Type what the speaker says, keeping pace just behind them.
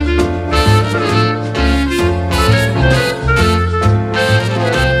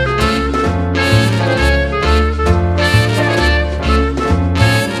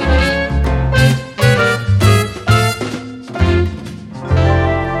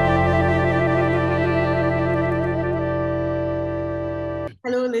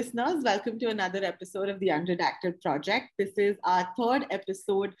Hello, listeners. Welcome to another episode of the Unredacted Project. This is our third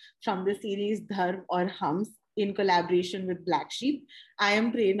episode from the series Dharm or Hums in collaboration with Black Sheep. I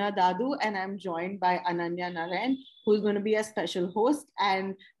am Prerna Dadu and I'm joined by Ananya Narayan, who's going to be a special host,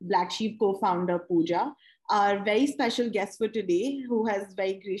 and Black Sheep co-founder Pooja. Our very special guest for today, who has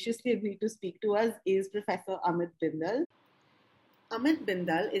very graciously agreed to speak to us, is Professor Amit Bindal. Amit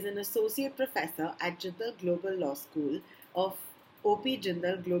Bindal is an associate professor at Jindal Global Law School of O.P.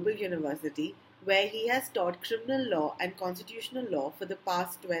 Jindal Global University, where he has taught criminal law and constitutional law for the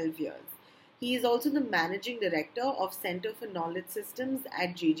past 12 years. He is also the managing director of Center for Knowledge Systems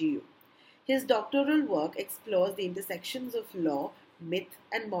at JGU. His doctoral work explores the intersections of law, myth,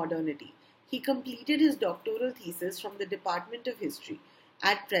 and modernity. He completed his doctoral thesis from the Department of History.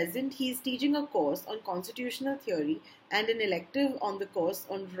 At present, he is teaching a course on constitutional theory and an elective on the course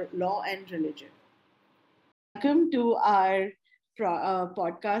on law and religion. Welcome to our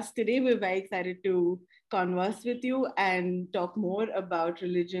podcast today. We're very excited to converse with you and talk more about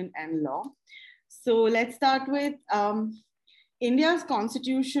religion and law. So let's start with India's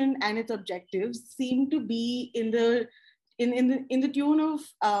constitution and its objectives seem to be in the tune of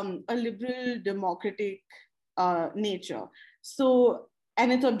a liberal democratic nature.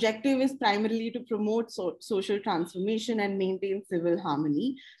 And its objective is primarily to promote social transformation and maintain civil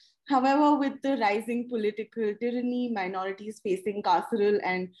harmony. However, with the rising political tyranny, minorities facing carceral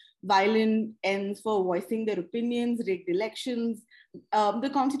and violent ends for voicing their opinions, rigged elections, the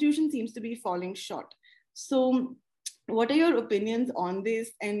constitution seems to be falling short. So, what are your opinions on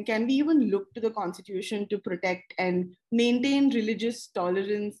this? And can we even look to the constitution to protect and maintain religious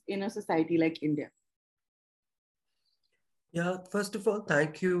tolerance in a society like India? Yeah, first of all,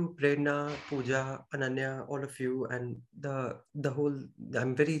 thank you, Prerna, Pooja, Ananya, all of you, and the whole.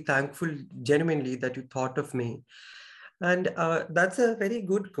 I'm very thankful, genuinely, that you thought of me, and that's a very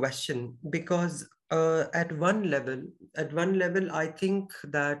good question because at one level, I think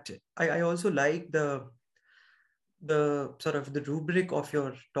that I also like the sort of the rubric of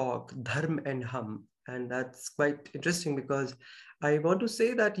your talk, Dharm and Hum, and that's quite interesting because I want to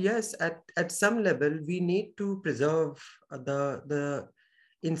say that yes, at some level we need to preserve the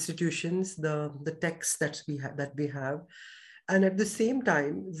institutions, the texts that we have, and at the same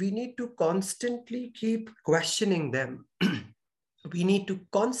time we need to constantly keep questioning them. We need to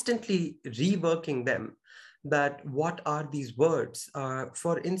constantly reworking them. That what are these words?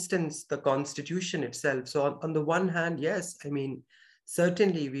 For instance, the Constitution itself. So on the one hand, yes, I mean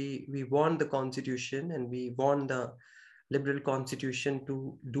certainly we want the Constitution and we want the liberal constitution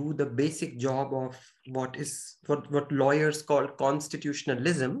to do the basic job of what lawyers call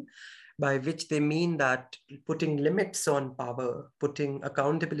constitutionalism, by which they mean that putting limits on power, putting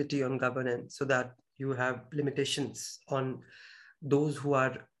accountability on governance, so that you have limitations on those who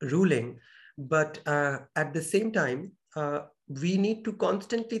are ruling. But at the same time, we need to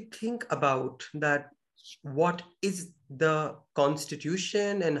constantly think about that what is the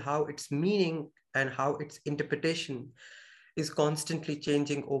constitution and how its meaning and how its interpretation is constantly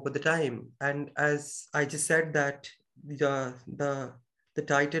changing over the time. And as I just said that the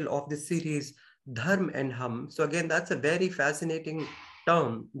title of the series, Dharm and Hum. So again, that's a very fascinating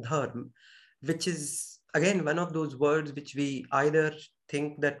term, Dharm, which is again one of those words which we either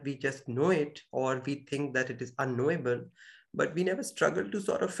think that we just know it or we think that it is unknowable, but we never struggle to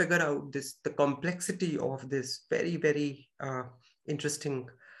sort of figure out the complexity of this very, very interesting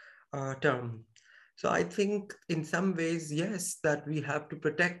term. So I think in some ways, yes, that we have to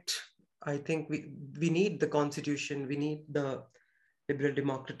protect. I think we need the constitution, we need the liberal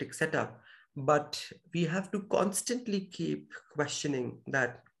democratic setup, but we have to constantly keep questioning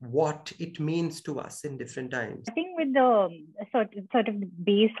that what it means to us in different times. I think with the sort of the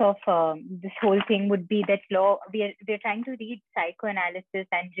base of this whole thing would be that law, we're trying to read psychoanalysis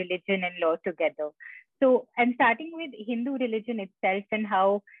and religion and law together. So I'm starting with Hindu religion itself and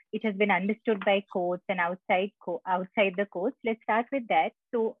how it has been understood by courts and outside the courts. Let's start with that.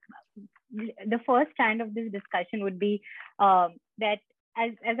 So the first strand of this discussion would be that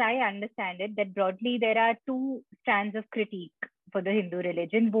as I understand it, that broadly there are two strands of critique for the Hindu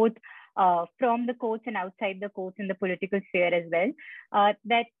religion, both from the courts and outside the courts in the political sphere as well.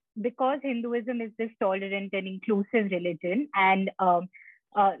 That because Hinduism is this tolerant and inclusive religion, and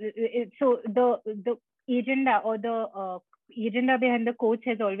so the agenda or the agenda behind the courts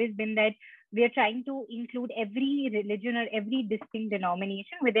has always been that we are trying to include every religion or every distinct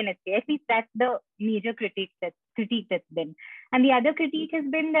denomination within it. At least that's the major critique that's been. And the other critique has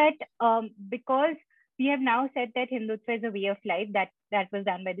been that because we have now said that Hindutva is a way of life, that was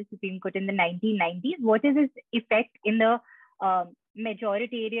done by the Supreme Court in the 1990s. What is its effect in the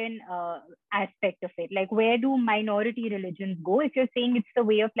majoritarian aspect of it. Like, where do minority religions go if you're saying it's the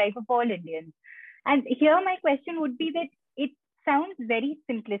way of life of all Indians? And here my question would be that it sounds very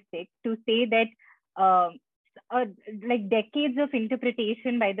simplistic to say that like decades of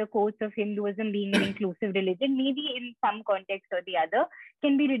interpretation by the courts of Hinduism being an inclusive religion, maybe in some context or the other,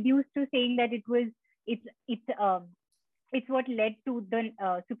 can be reduced to saying that it's what led to the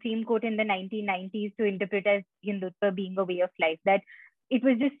Supreme Court in the 1990s to interpret as Hindutva being a way of life, that it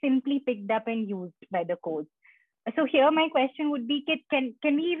was just simply picked up and used by the courts. So here my question would be, can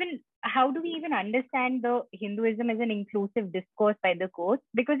we even, how do we even understand the Hinduism as an inclusive discourse by the courts?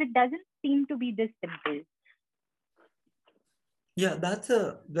 Because it doesn't seem to be this simple. Yeah, that's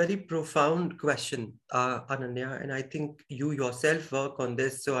a very profound question, Ananya, and I think you yourself work on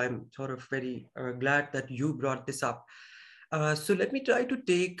this, so I'm sort of very glad that you brought this up. So let me try to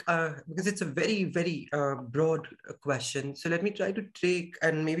take, because it's a very, very broad question, so let me try to take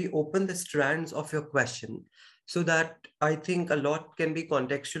and maybe open the strands of your question so that I think a lot can be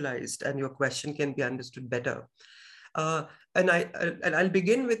contextualized and your question can be understood better. And I'll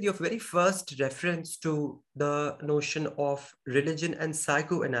begin with your very first reference to the notion of religion and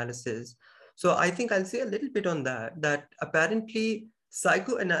psychoanalysis. So I think I'll say a little bit on that apparently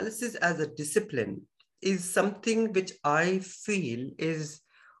psychoanalysis as a discipline is something which I feel is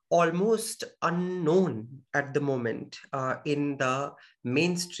almost unknown at the moment in the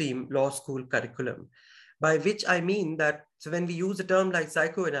mainstream law school curriculum. By which I mean that, so when we use a term like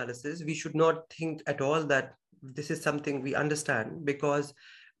psychoanalysis, we should not think at all that this is something we understand, because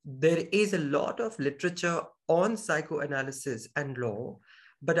there is a lot of literature on psychoanalysis and law.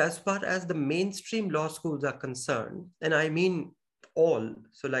 But as far as the mainstream law schools are concerned, and I mean all,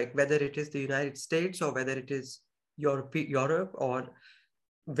 so like whether it is the United States or whether it is Europe or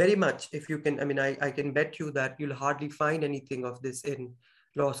very much, if you can, I mean, I can bet you that you'll hardly find anything of this in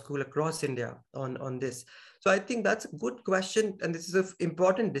law school across India on this. So I think that's a good question. And this is an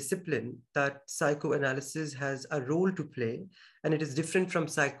important discipline that psychoanalysis has a role to play. And it is different from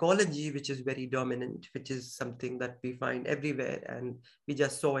psychology, which is very dominant, which is something that we find everywhere. And we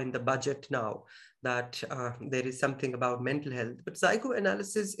just saw in the budget now that there is something about mental health. But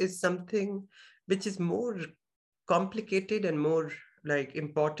psychoanalysis is something which is more complicated and more like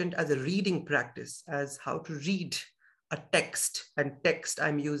important as a reading practice, as how to read a text. And text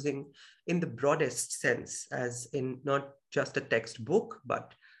I'm using in the broadest sense, as in not just a textbook,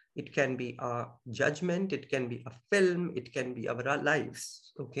 but it can be a judgment, it can be a film, it can be our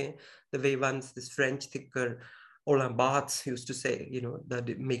lives, okay? The way once this French thinker Roland Barthes used to say, you know,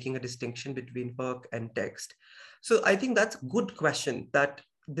 that making a distinction between work and text. So I think that's a good question, that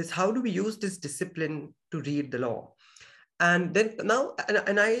this, how do we use this discipline to read the law? And then now,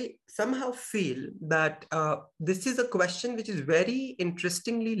 and I somehow feel that this is a question which is very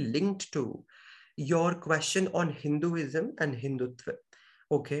interestingly linked to your question on Hinduism and Hindutva.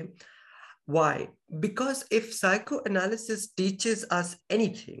 Okay. Why? Because if psychoanalysis teaches us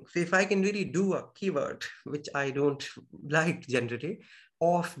anything, so if I can really do a keyword, which I don't like generally,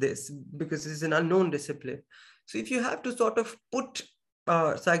 of this, because this is an unknown discipline. So if you have to sort of put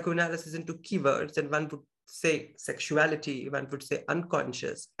psychoanalysis into keywords, and one would say sexuality, one would say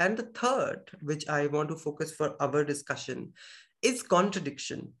unconscious. And the third, which I want to focus for our discussion, is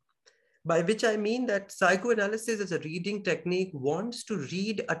contradiction, by which I mean that psychoanalysis as a reading technique wants to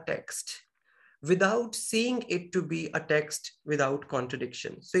read a text without seeing it to be a text without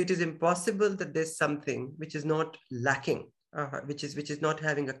contradiction. So it is impossible that there's something which is not lacking, which is not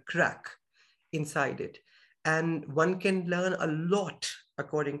having a crack inside it. And one can learn a lot,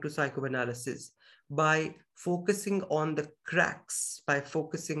 according to psychoanalysis, by focusing on the cracks, by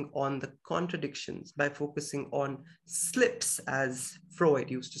focusing on the contradictions, by focusing on slips, as Freud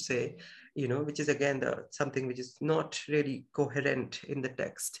used to say, you know, which is again something which is not really coherent in the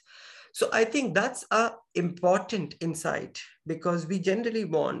text. So I think that's an important insight, because we generally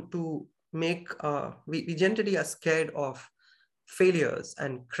want to make, we generally are scared of failures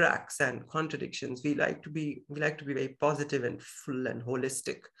and cracks and contradictions. We like to be very positive and full and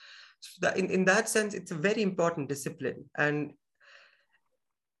holistic. So that in that sense, it's a very important discipline. And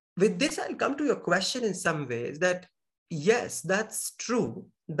with this, I'll come to your question in some ways, that yes, that's true,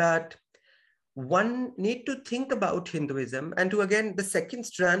 that one need to think about Hinduism, and to, again, the second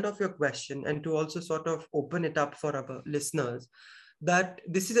strand of your question, and to also sort of open it up for our listeners, that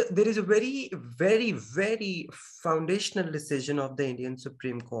there is a very, very, very foundational decision of the Indian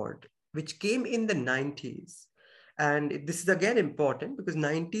Supreme Court, which came in the 90s. And this is again important, because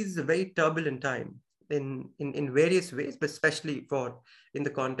 90s is a very turbulent time in various ways, but especially in the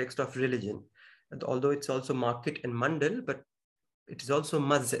context of religion. And although it's also market and mandal, but it is also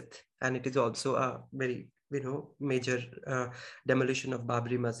masjid, and it is also a very, major demolition of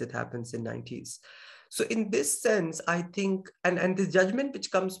Babri Masjid happens in 90s. So in this sense, I think, and the judgment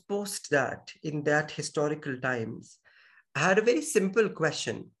which comes post that, in that historical times, had a very simple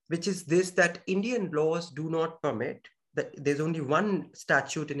question, which is this: that Indian laws do not permit, that there's only one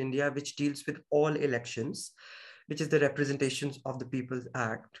statute in India which deals with all elections, which is the Representations of the People's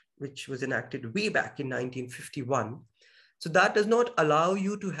Act, which was enacted way back in 1951. So that does not allow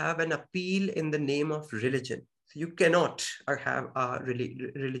you to have an appeal in the name of religion. So you cannot have a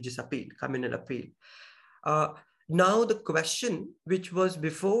religious appeal, communal appeal. Now the question which was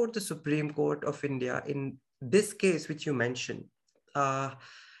before the Supreme Court of India in this case, which you mentioned,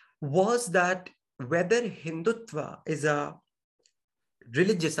 was that whether Hindutva is a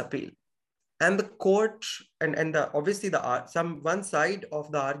religious appeal. And the court, and obviously one side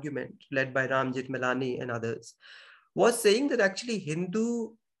of the argument led by Ramjit Melani and others was saying that actually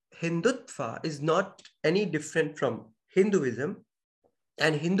Hindutva is not any different from Hinduism,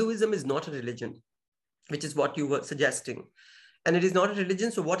 and Hinduism is not a religion, which is what you were suggesting. And it is not a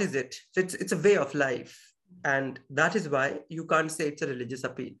religion, so what is it? So it's a way of life. And that is why you can't say it's a religious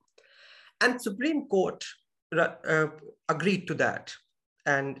appeal. And Supreme Court agreed to that.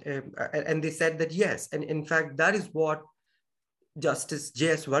 And they said that yes, and in fact, that is what Justice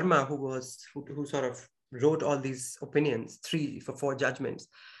J.S. Verma, who sort of wrote all these opinions, 3 for 4 judgments,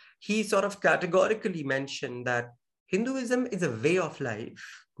 he sort of categorically mentioned that Hinduism is a way of life,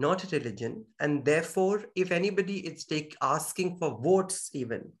 not a religion. And therefore, if anybody is asking for votes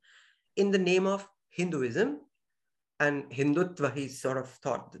even in the name of Hinduism, and Hindutva, he sort of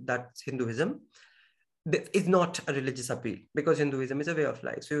thought that's Hinduism, is not a religious appeal, because Hinduism is a way of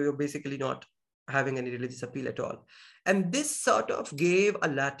life. So you're basically not having any religious appeal at all. And this sort of gave a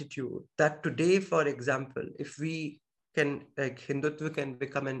latitude that today, for example, if we can, like, Hindutva can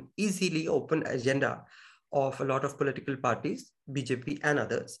become an easily open agenda of a lot of political parties, BJP and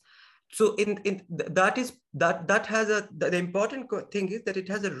others. So that has the important thing is that it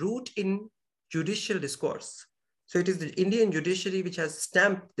has a root in judicial discourse. So it is the Indian judiciary which has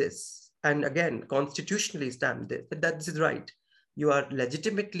stamped this, and again, constitutionally stamped this, that this is right. You are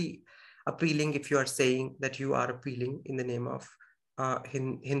legitimately appealing if you are saying that you are appealing in the name of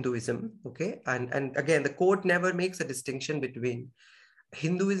Hinduism, okay? And again, the court never makes a distinction between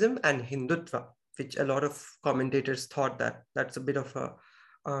Hinduism and Hindutva, which a lot of commentators thought that that's a bit of a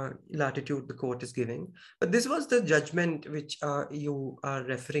latitude the court is giving. But this was the judgment which you are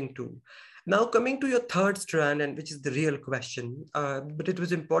referring to. Now coming to your third strand, and which is the real question, but it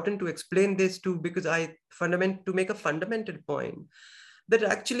was important to explain this too, because to make a fundamental point that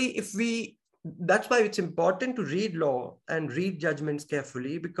actually that's why it's important to read law and read judgments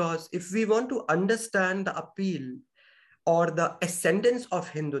carefully, because if we want to understand the appeal or the ascendance of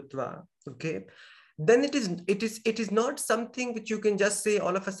Hindutva, okay, then it is not something which you can just say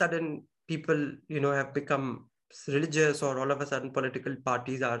all of a sudden people, have become religious, or all of a sudden political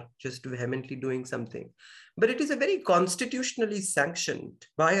parties are just vehemently doing something. But it is a very constitutionally sanctioned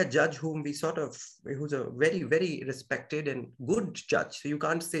by a judge who's a very, very respected and good judge. So you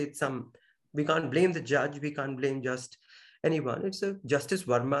can't say we can't blame the judge, we can't blame just anyone. It's Justice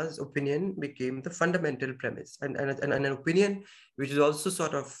Verma's opinion became the fundamental premise, and an opinion which is also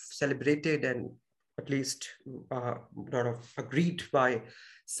sort of celebrated and at least sort of agreed by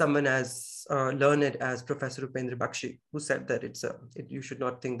someone as learned as Professor Upendra Bakshi, who said that you should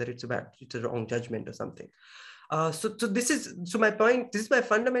not think that it's a wrong judgment or something. This is my point. This is my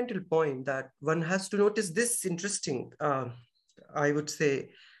fundamental point, that one has to notice this interesting, I would say,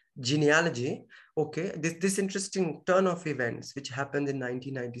 genealogy. Okay, this interesting turn of events which happened in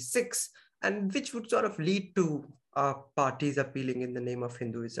 1996, and which would sort of lead to parties appealing in the name of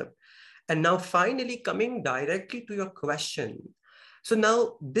Hinduism. And now finally coming directly to your question. So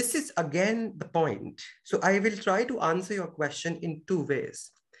now this is again the point. So I will try to answer your question in 2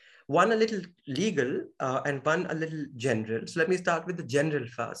 ways. One a little legal and one a little general. So let me start with the general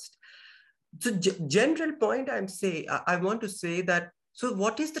first. So general point I want to say that, so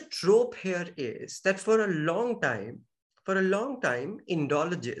what is the trope here is that for a long time,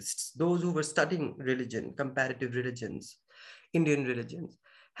 Indologists, those who were studying religion, comparative religions, Indian religions,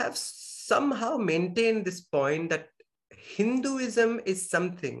 have somehow maintained this point that Hinduism is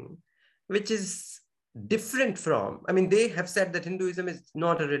something which is different from, they have said that Hinduism is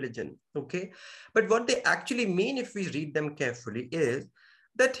not a religion, okay? But what they actually mean, if we read them carefully, is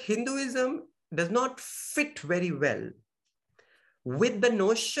that Hinduism does not fit very well with the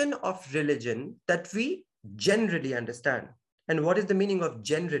notion of religion that we generally understand. And what is the meaning of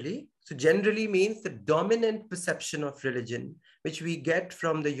generally? So generally means the dominant perception of religion, which we get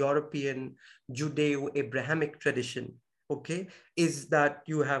from the European Judeo-Abrahamic tradition, okay, is that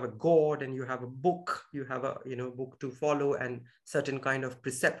you have a God and you have a book, you have a book to follow, and certain kind of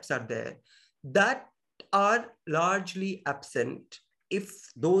precepts are there that are largely absent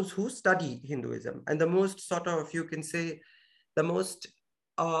if those who study Hinduism. And the most sort of, you can say, the most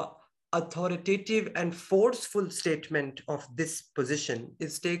authoritative and forceful statement of this position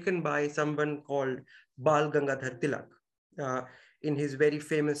is taken by someone called Bal Gangadhar Tilak in his very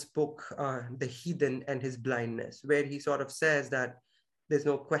famous book, The Heathen and His Blindness, where he sort of says that there's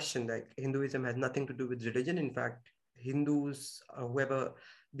no question that Hinduism has nothing to do with religion. In fact, Hindus, whoever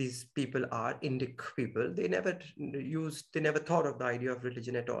these people are, Indic people, they never thought of the idea of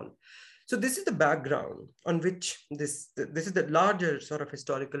religion at all. So this is the background on which this is the larger sort of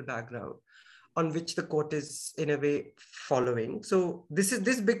historical background on which the court is in a way following. So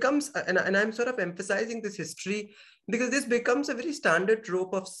this becomes, and I'm sort of emphasizing this history because this becomes a very standard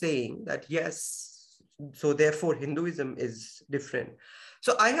trope of saying that, yes, so therefore Hinduism is different.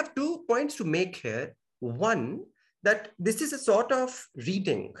 So I have 2 points to make here. One, that this is a sort of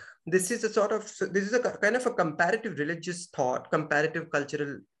reading. This is a kind of a comparative religious thought, comparative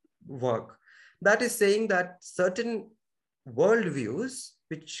cultural work that is saying that certain worldviews,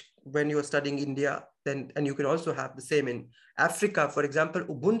 which when you are studying India, then, and you can also have the same in Africa, for example,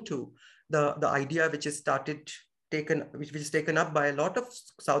 Ubuntu, the idea which is taken up by a lot of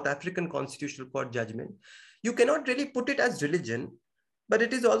South African Constitutional Court judgment, you cannot really put it as religion, but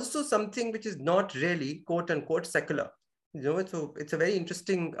it is also something which is not really quote unquote secular. So it's a very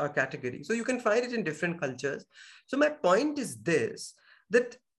interesting category. So you can find it in different cultures. So my point is this,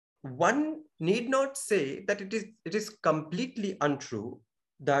 that one need not say that it is completely untrue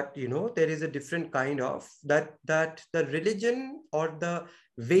that there is a different kind of that the religion or the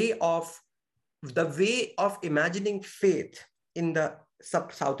way of imagining faith in the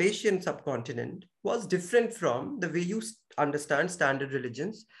South Asian subcontinent was different from the way you understand standard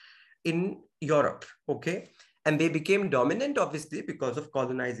religions in Europe, okay? And they became dominant, obviously, because of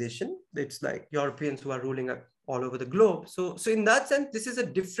colonization. It's like Europeans who are ruling all over the globe. So in that sense, this is a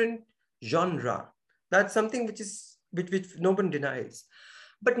different genre. That's something which no one denies.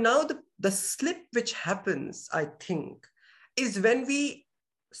 But now the slip which happens, I think, is when we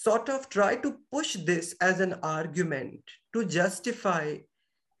sort of try to push this as an argument to justify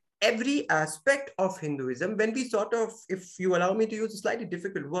every aspect of Hinduism, when we sort of, if you allow me to use a slightly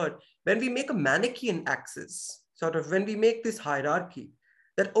difficult word, when we make a Manichaean axis, sort of when we make this hierarchy,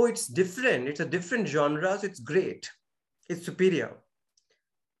 that, oh, it's different, it's a different genre, so it's great, it's superior,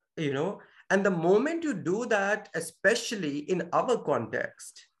 and the moment you do that, especially in our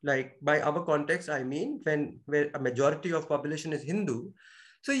context, like by our context, I mean, where a majority of population is Hindu,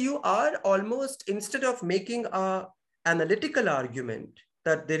 so you are almost, instead of making a analytical argument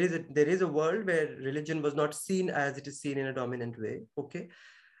that there is a world where religion was not seen as it is seen in a dominant way, okay,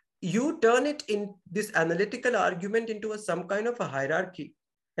 you turn it in this analytical argument into some kind of a hierarchy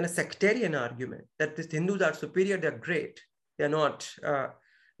and a sectarian argument that these Hindus are superior, they're great, they're not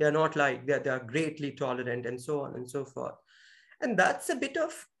like, they are greatly tolerant, and so on and so forth. And that's a bit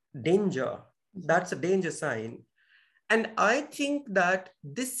of danger. That's a danger sign. And I think that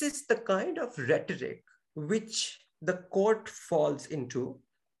this is the kind of rhetoric which the court falls into,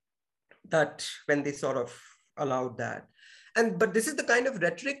 that when they sort of allowed that. But this is the kind of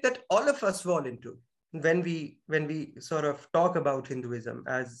rhetoric that all of us fall into when we sort of talk about Hinduism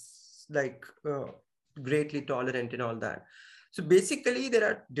as like greatly tolerant and all that. So basically, there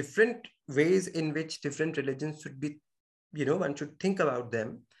are different ways in which different religions should be, one should think about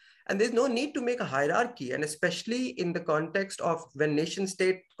them. And there's no need to make a hierarchy. And especially in the context of when nation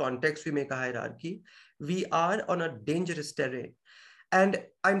state context, we make a hierarchy, we are on a dangerous terrain. And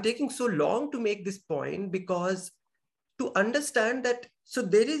I'm taking so long to make this point because to understand that, so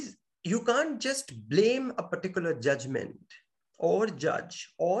you can't just blame a particular judgment or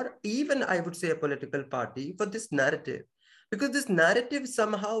judge, or even I would say a political party for this narrative, because this narrative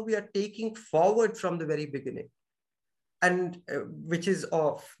somehow we are taking forward from the very beginning, and which is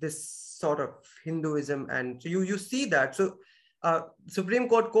of this sort of Hinduism. And so you see that. So Supreme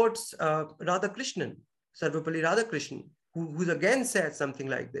Court quotes Radhakrishnan, Sarvapalli Radhakrishnan, who's again said something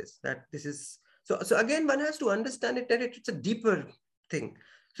like this, that this is, so again, one has to understand it, that it's a deeper thing.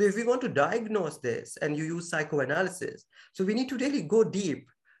 So if we want to diagnose this, and you use psychoanalysis, so we need to really go deep,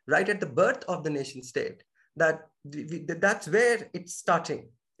 right at the birth of the nation state, that's where it's starting.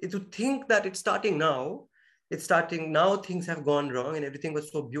 To think that it's starting now, things have gone wrong and everything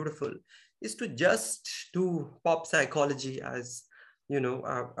was so beautiful, is to just do pop psychology, as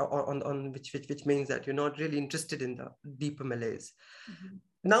on which means that you're not really interested in the deeper malaise. Mm-hmm.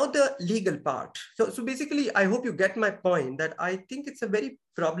 Now the legal part. So basically, I hope you get my point that I think it's a very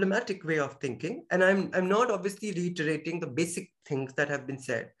problematic way of thinking. And I'm not obviously reiterating the basic things that have been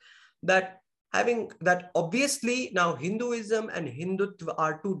said. That having that obviously now Hinduism and Hindutva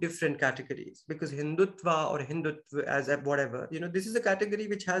are two different categories, because Hindutva or Hindutva as a whatever, this is a category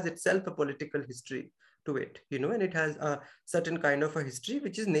which has itself a political history to it, and it has a certain kind of a history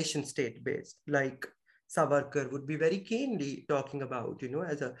which is nation state based, like Savarkar would be very keenly talking about,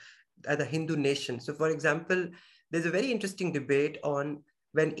 as a Hindu nation. So, for example, there's a very interesting debate on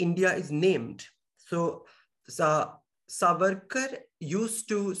when India is named. So, Savarkar used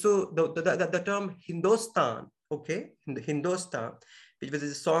to, so the term Hindustan, okay, Hindustan, which was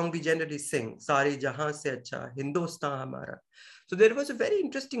a song we generally sing, Sari Jahan se acha, Hindustan hamara. So there was a very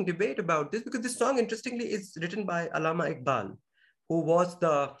interesting debate about this, because this song, interestingly, is written by Allama Iqbal, who was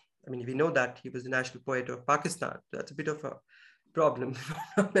we know that he was the national poet of Pakistan. That's a bit of a problem.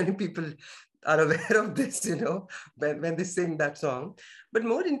 Many people are aware of this, when they sing that song. But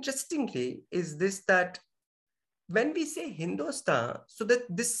more interestingly is this, that when we say Hindustan, so that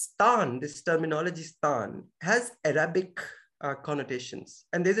this terminology stan, has Arabic connotations.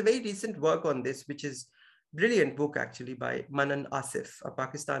 And there's a very recent work on this, which is brilliant book actually by Manan Asif, a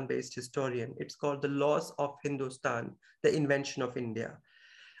Pakistan-based historian. It's called The Laws of Hindustan, the Invention of India.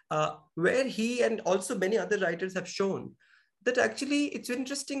 Where he and also many other writers have shown that actually it's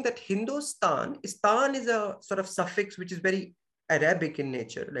interesting that Hindustan is a sort of suffix which is very Arabic in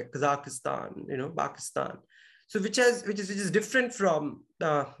nature, like Kazakhstan, Pakistan. So which is different from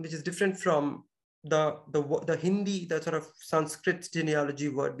the Hindi, the sort of Sanskrit genealogy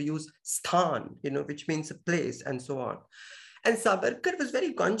word we use, stan, which means a place and so on. And Savarkar was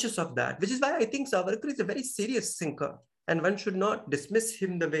very conscious of that, which is why I think Savarkar is a very serious thinker. And one should not dismiss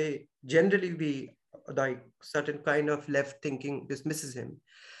him the way generally we, like certain kind of left thinking, dismisses him.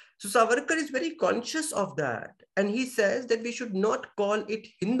 So Savarkar is very conscious of that. And he says that we should not call it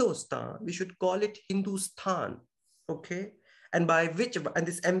Hindustan, we should call it Hindustan. Okay. And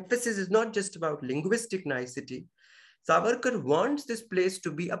this emphasis is not just about linguistic nicety. Savarkar wants this place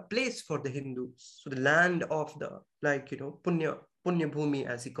to be a place for the Hindus. So the land of the, Punya Bhumi,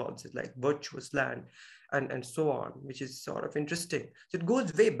 as he calls it, like virtuous land. And so on, which is sort of interesting. So it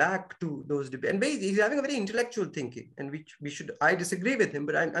goes way back to those debates. And he's having a very intellectual thinking, and which I disagree with him,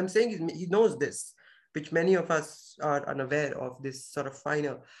 but I'm saying he knows this, which many of us are unaware of, this sort of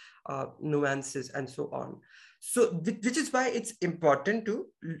finer nuances and so on. So which is why it's important to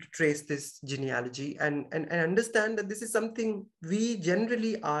trace this genealogy and understand that this is something we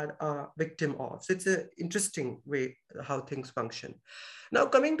generally are a victim of. So it's an interesting way how things function. Now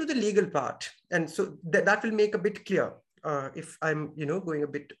coming to the legal part, and so that will make a bit clear if I'm going a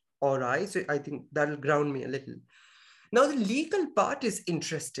bit awry. So I think that'll ground me a little. Now the legal part is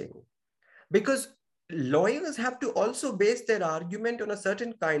interesting because lawyers have to also base their argument on a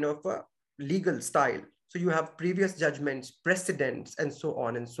certain kind of a legal style. So you have previous judgments, precedents, and so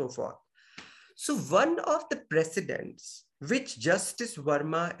on and so forth. So one of the precedents which Justice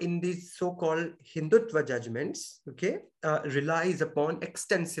Verma in these so-called Hindutva judgments, okay, relies upon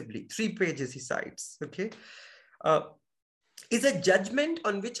extensively, 3 pages he cites, okay, is a judgment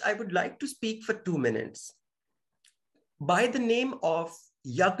on which I would like to speak for 2 minutes by the name of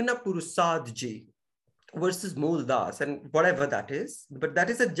Yagna Purusadji versus Mooldas, and whatever that is, but that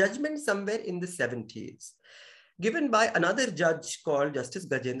is a judgment somewhere in the 70s, given by another judge called Justice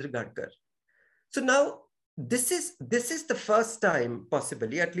Gajendra Gadkar. So now this is the first time,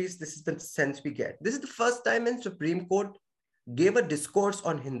 possibly, at least this is the sense we get. This is the first time when Supreme Court gave a discourse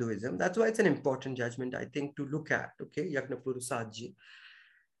on Hinduism. That's why it's an important judgment, I think, to look at, okay, Yagna Purusadji.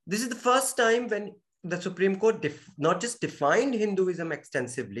 This is the first time when the Supreme Court not just defined Hinduism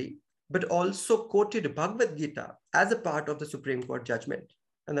extensively, but also quoted Bhagavad Gita as a part of the Supreme Court judgment.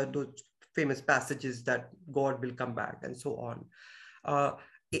 And those famous passages that God will come back and so on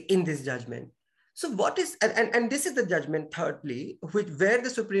in this judgment. So what is, and this is the judgment thirdly, where the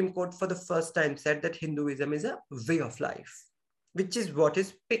Supreme Court for the first time said that Hinduism is a way of life, which is what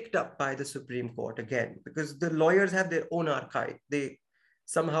is picked up by the Supreme Court again, because the lawyers have their own archive. They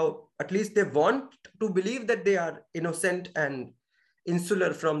somehow, at least they want to believe that they are innocent and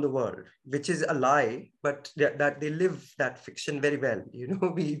insular from the world, which is a lie, but that they live that fiction very well. We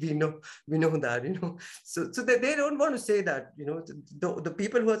know that, so they don't want to say that, the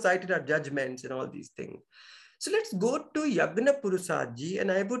people who are cited are judgments and all these things. So let's go to Yagna Purusadji,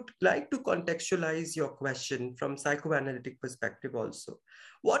 and I would like to contextualize your question from psychoanalytic perspective also.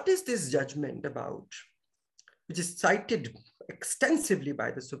 What is this judgment about? which is cited extensively by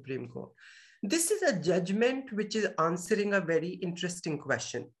the Supreme Court. This is a judgment which is answering a very interesting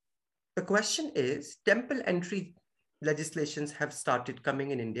question. The question is, temple entry legislations have started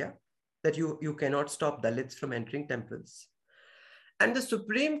coming in India, that you cannot stop Dalits from entering temples. And the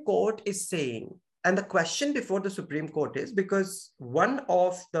Supreme Court is saying, and the question before the Supreme Court is, because one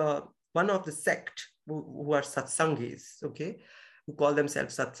of the sect who are satsangis, okay, who call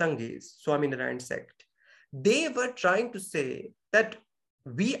themselves satsangis, Swaminarayan sect, they were trying to say that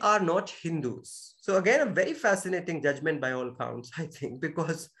we are not Hindus. So again, a very fascinating judgment by all counts, I think,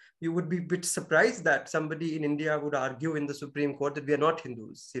 because you would be a bit surprised that somebody in India would argue in the Supreme Court that we are not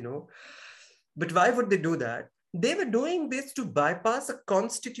Hindus, you know. But why would they do that? They were doing this to bypass a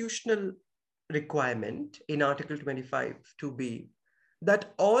constitutional requirement in Article 25 2b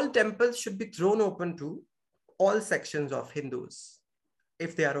that all temples should be thrown open to all sections of Hindus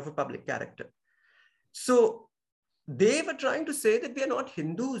if they are of a public character. So they were trying to say that we are not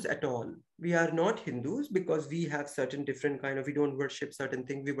Hindus at all. We are not Hindus because we have certain different kind of, we don't worship certain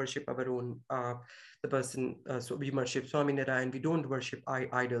things. We worship our own, so we worship Swaminarayan, we don't worship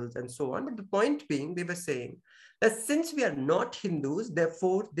idols and so on. But the point being, they were saying that since we are not Hindus,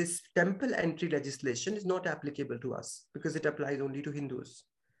 therefore this temple entry legislation is not applicable to us because it applies only to Hindus.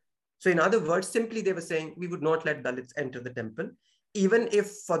 So in other words, simply they were saying we would not let Dalits enter the temple, even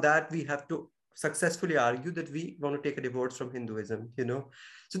if for that we have to successfully argue that we want to take a divorce from Hinduism, you know.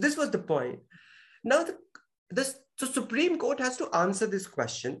 So this was the point. Now, the Supreme Court has to answer this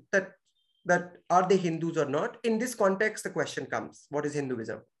question that are they Hindus or not? In this context, the question comes, what is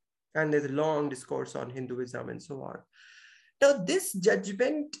Hinduism? And there's a long discourse on Hinduism and so on. Now, this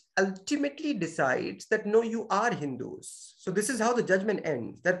judgment ultimately decides that no, you are Hindus. So this is how the judgment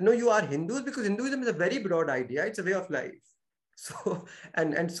ends, that no, you are Hindus, because Hinduism is a very broad idea. It's a way of life. So,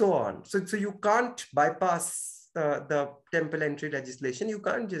 and so on. So you can't bypass the temple entry legislation. You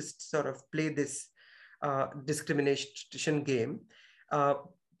can't just sort of play this discrimination game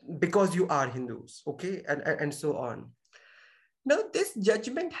because you are Hindus, okay? And so on. Now, this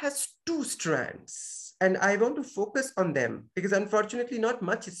judgment has two strands, and I want to focus on them because unfortunately not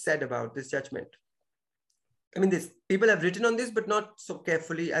much is said about this judgment. I mean, people have written on this, but not so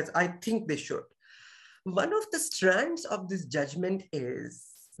carefully as I think they should. One of the strands of this judgment is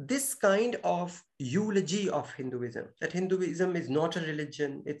this kind of eulogy of Hinduism, that Hinduism is not a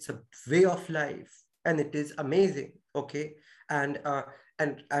religion, it's a way of life, and it is amazing, okay? And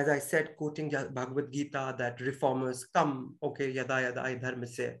as I said, quoting Bhagavad Gita, that reformers come, okay, yada yada dharma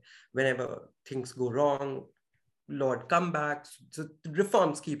se, whenever things go wrong, Lord, come back. So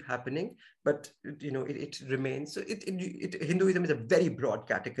reforms keep happening, but you know it remains. So Hinduism is a very broad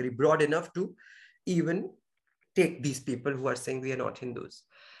category, broad enough to even take these people who are saying we are not Hindus.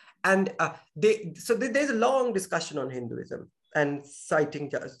 And there's a long discussion on Hinduism, and citing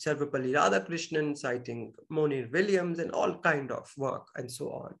Sarvapalli Radhakrishnan, citing Monir Williams, and all kind of work and so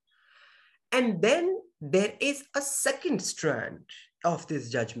on. And then there is a second strand of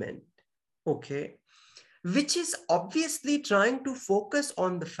this judgment, okay, which is obviously trying to focus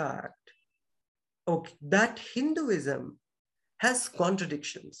on the fact, okay, that Hinduism has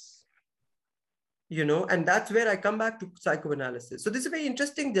contradictions. You know, and that's where I come back to psychoanalysis. So this is a very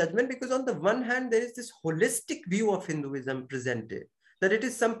interesting judgment because on the one hand, there is this holistic view of Hinduism presented, that it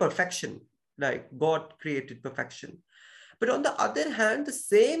is some perfection, like God created perfection. But on the other hand, the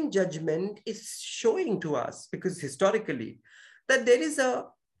same judgment is showing to us, because historically, that there is a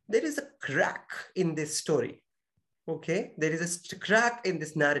crack in this story. Okay, there is a crack in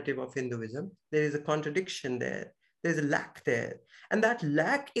this narrative of Hinduism. There is a contradiction there. There's a lack there. And that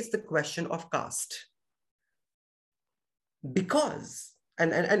lack is the question of caste. Because,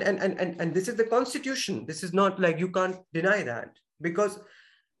 and this is the constitution. This is not like, you can't deny that. Because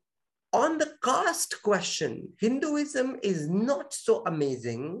on the caste question, Hinduism is not so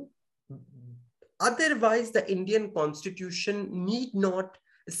amazing. Otherwise, the Indian constitution need not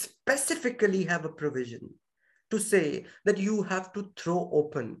specifically have a provision to say that you have to throw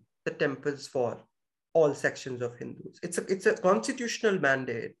open the temples for all sections of Hindus. It's a constitutional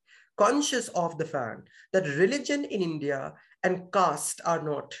mandate, conscious of the fact that religion in India and caste are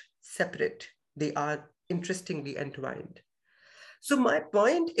not separate. They are interestingly entwined. So my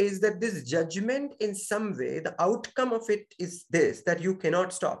point is that this judgment, in some way, the outcome of it is this, that you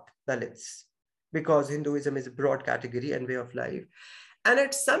cannot stop Dalits because Hinduism is a broad category and way of life. And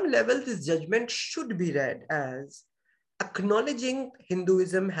at some level, this judgment should be read as acknowledging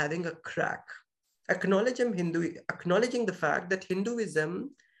Hinduism having a crack. Acknowledging the fact that Hinduism,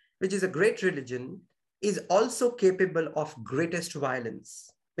 which is a great religion, is also capable of greatest violence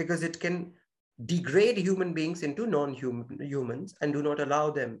because it can degrade human beings into non-humans and do not allow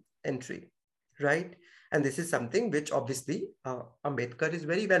them entry, right? And this is something which obviously Ambedkar is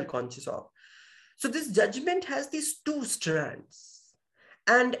very well conscious of. So this judgment has these two strands.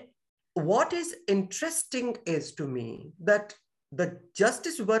 And what is interesting is to me that the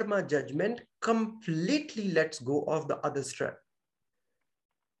Justice Verma judgment completely lets go of the other strand.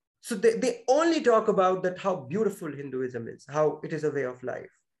 So they only talk about that how beautiful Hinduism is, how it is a way of life.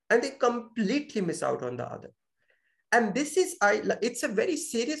 And they completely miss out on the other. And this is, it's a very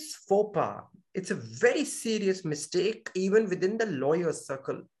serious faux pas. It's a very serious mistake, even within the lawyer's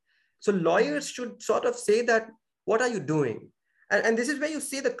circle. So lawyers should sort of say that, what are you doing? And this is where you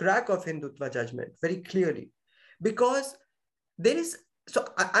see the crack of Hindutva judgment very clearly. Because there is, so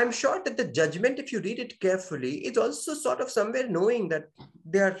I'm sure that the judgment, if you read it carefully, is also sort of somewhere knowing that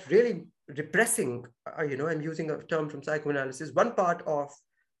they are really repressing, I'm using a term from psychoanalysis, one part of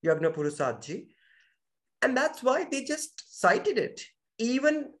Yagna Purusadji. And that's why they just cited it,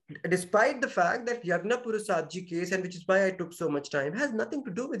 even despite the fact that Yagna Purusadji case, and which is why I took so much time, has nothing to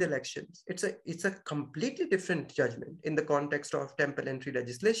do with elections. It's a completely different judgment in the context of temple entry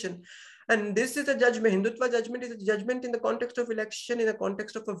legislation. And this is a judgment, Hindutva judgment is a judgment in the context of election, in the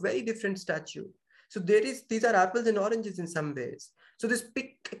context of a very different statute. So these are apples and oranges in some ways. So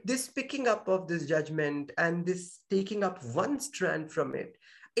this picking up of this judgment and this taking up one strand from it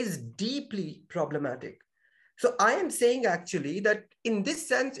is deeply problematic. So I am saying actually that in this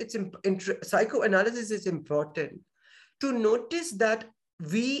sense, psychoanalysis is important to notice that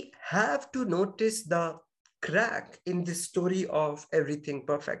we have to notice the crack in this story of everything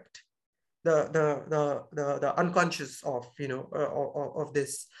perfect, the unconscious of of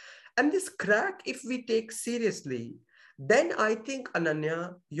this, and this crack. If we take seriously, then I think,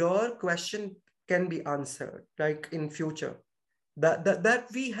 Ananya, your question can be answered, like in future, that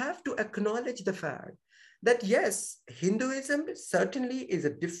we have to acknowledge the fact that yes, Hinduism certainly is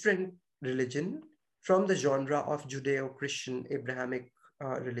a different religion from the genre of Judeo-Christian Abrahamic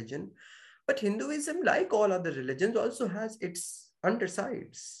religion. But Hinduism, like all other religions, also has its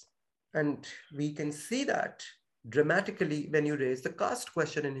undersides. And we can see that dramatically when you raise the caste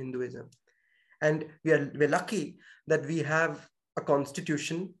question in Hinduism. And we're lucky that we have a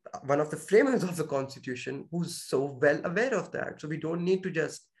constitution, one of the framers of the constitution, who's so well aware of that. So we don't need to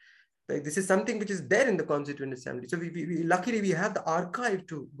just, like, this is something which is there in the Constituent Assembly. So luckily we have the archive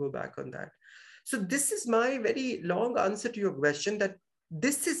to go back on that. So this is my very long answer to your question, that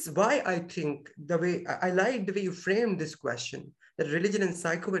this is why I think the way, I like the way you framed this question, that religion and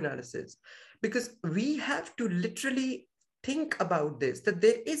psychoanalysis, because we have to literally think about this, that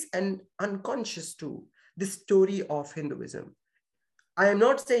there is an unconscious to this story of Hinduism. I am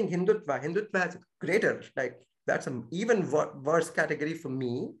not saying Hindutva. Hindutva has greater, like that's an even worse category for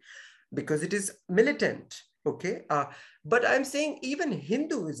me, because it is militant, okay? But I'm saying even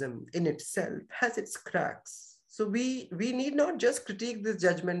Hinduism in itself has its cracks. So we need not just critique this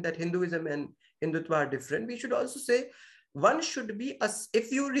judgment that Hinduism and Hindutva are different. We should also say one should be,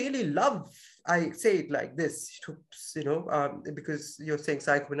 if you really love, I say it like this, because you're saying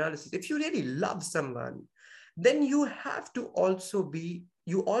psychoanalysis, if you really love someone, then you have to also be,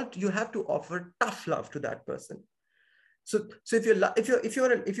 you have to offer tough love to that person. So if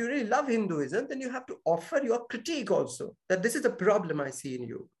you really love Hinduism, then you have to offer your critique also, that this is a problem I see in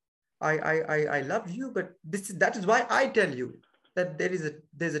you. I love you, but that is why I tell you that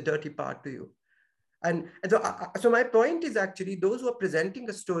there's a dirty part to you. And so my point is actually, those who are presenting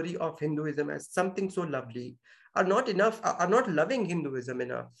a story of Hinduism as something so lovely are not loving Hinduism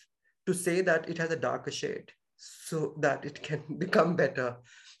enough to say that it has a darker shade so that it can become better.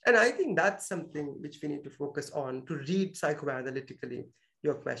 And I think that's something which we need to focus on, to read psychoanalytically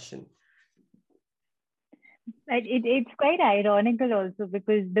your question. It's quite ironical also,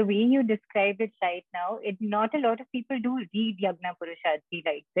 because the way you describe it right now, not a lot of people do read Yagna Purushadji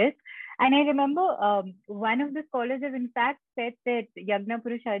like this. And I remember one of the scholars have in fact said that Yagna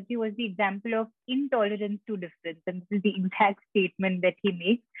Purushadji was the example of intolerance to difference. And this is the exact statement that he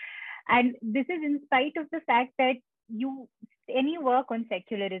makes. And this is in spite of the fact that any work on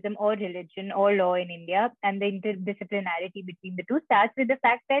secularism or religion or law in India and the interdisciplinarity between the two starts with the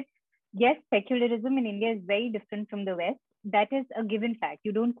fact that, yes, secularism in India is very different from the West. That is a given fact.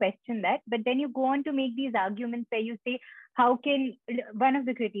 You don't question that. But then you go on to make these arguments where you say, how can, one of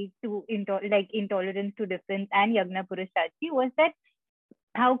the critiques to intolerance to difference and Yagna Purushadji was that,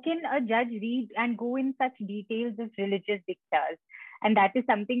 how can a judge read and go in such details of religious diktas? And that is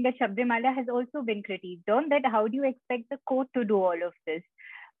something that Sabrimala has also been critiqued on, that how do you expect the court to do all of this?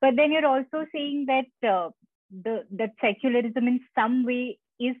 But then you're also saying that that secularism in some way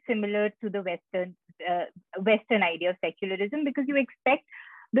is similar to the Western idea of secularism, because you expect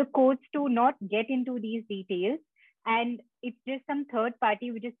the courts to not get into these details, and it's just some third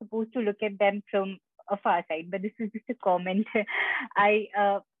party which is supposed to look at them from a far side. But this is just a comment.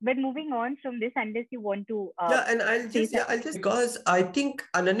 But moving on from this, unless you want to and I'll just because I think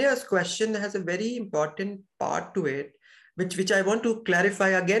Ananya's question has a very important part to it, which I want to clarify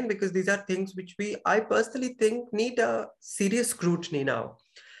again, because these are things which I personally think need a serious scrutiny now,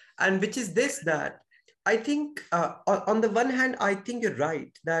 and which is this, that I think on the one hand, I think you're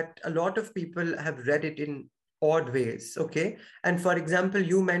right that a lot of people have read it in odd ways. Okay. And for example,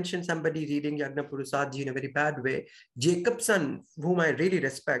 you mentioned somebody reading Yagnapurusadji in a very bad way. Jacobson, whom I really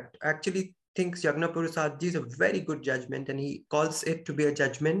respect, actually thinks Yagnapurusadji is a very good judgment, and he calls it to be a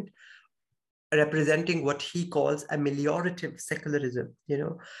judgment representing what he calls ameliorative secularism,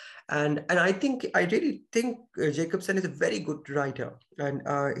 and I really think Jacobson is a very good writer, and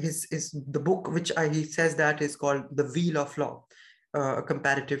the book which he says that is called The Wheel of Law, a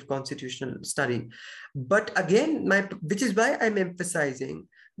comparative constitutional study. But again, which is why I'm emphasizing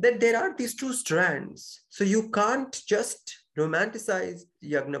that there are these two strands. So you can't just romanticize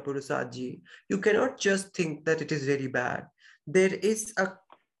Yagnapurusadji. You cannot just think that it is very bad.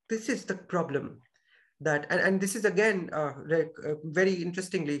 This is the problem. And this is again very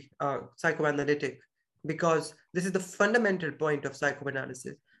interestingly psychoanalytic, because this is the fundamental point of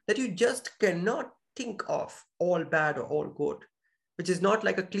psychoanalysis, that you just cannot think of all bad or all good, which is not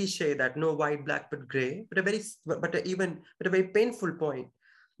like a cliche that no white, black, but gray, but a very painful point,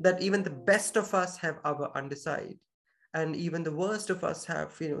 that even the best of us have our underside, and even the worst of us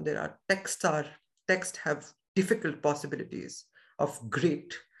have, there are texts have difficult possibilities of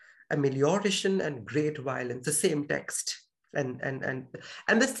great amelioration and great violence, the same text. And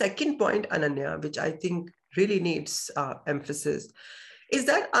the second point, Ananya, which I think really needs emphasis, is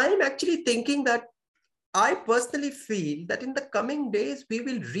that I'm actually thinking that I personally feel that in the coming days, we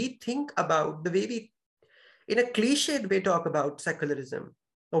will rethink about the way we, in a cliched way, talk about secularism.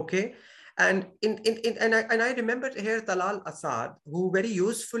 Okay. And I remember here Talal Asad, who very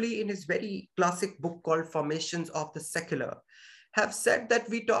usefully in his very classic book called Formations of the Secular, have said that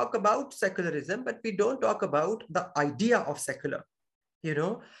we talk about secularism, but we don't talk about the idea of secular,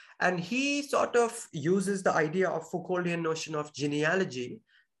 and he sort of uses the idea of Foucauldian notion of genealogy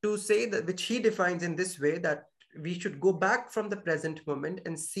to say that, which he defines in this way, that we should go back from the present moment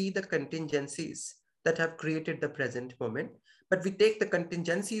and see the contingencies that have created the present moment. But we take the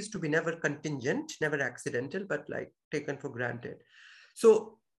contingencies to be never contingent, never accidental, but like taken for granted.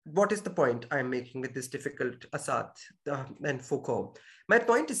 So what is the point I'm making with this difficult Assad and Foucault? My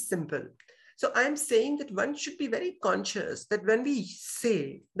point is simple. So I'm saying that one should be very conscious that when we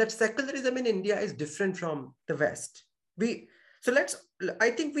say that secularism in India is different from the West,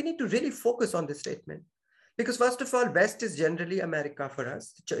 I think we need to really focus on this statement. Because first of all, West is generally America for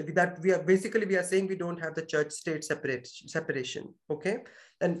us. That we are saying we don't have the church-state separation, okay?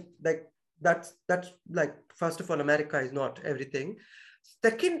 And like that's like, first of all, America is not everything.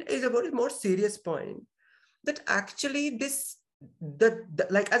 Second is about a more serious point, that actually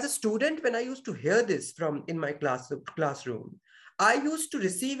like as a student, when I used to hear this in my classroom, I used to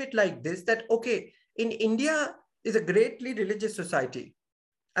receive it like this, that okay, in India is a greatly religious society.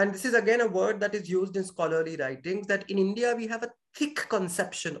 And this is again a word that is used in scholarly writings, that in India we have a thick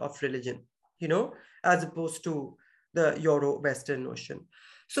conception of religion, as opposed to the Euro-Western notion.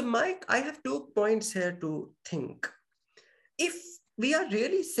 So Mike, I have 2 points here to think. If we are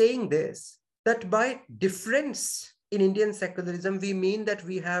really saying this, that by difference in Indian secularism, we mean that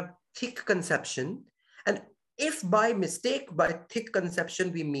we have thick conception. And if by mistake, by thick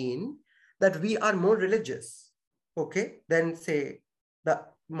conception, we mean that we are more religious, okay, than say the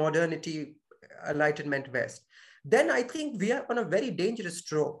modernity, Enlightenment West, then I think we are on a very dangerous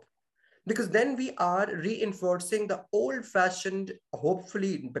trope, because then we are reinforcing the old-fashioned,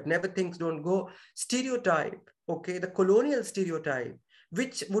 hopefully, but never things don't go, stereotype, okay, the colonial stereotype,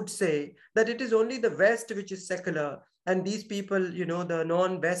 which would say that it is only the West which is secular, and these people, the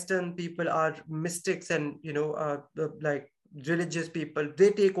non-Western people are mystics and, like religious people,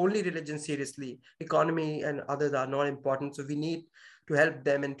 they take only religion seriously. Economy and others are not important, so we need to help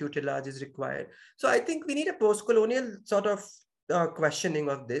them, and tutelage is required. So I think we need a post-colonial sort of questioning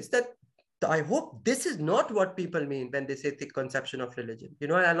of this, that I hope this is not what people mean when they say thick conception of religion.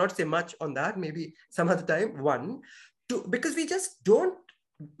 I'll not say much on that, maybe some other time. 1, 2, because we just don't,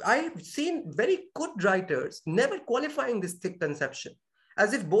 I've seen very good writers never qualifying this thick conception,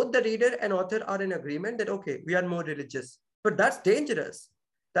 as if both the reader and author are in agreement that, okay, we are more religious. But that's dangerous.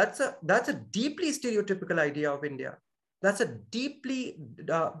 That's a deeply stereotypical idea of India. That's a deeply,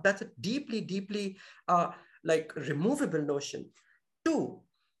 deeply like removable notion. Two,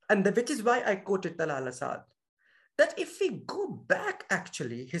 and which is why I quoted Talal Asad, that if we go back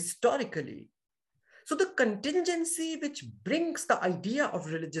actually historically, so the contingency which brings the idea of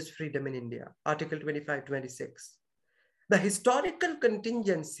religious freedom in India, Article 25-26, the historical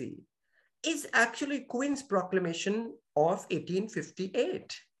contingency is actually Queen's Proclamation of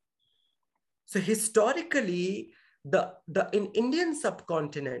 1858. So historically, the in Indian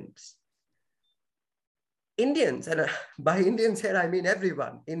subcontinents, Indians, and by Indians here I mean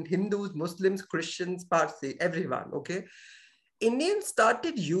everyone, in Hindus, Muslims, Christians, Parsi, everyone, okay? Indians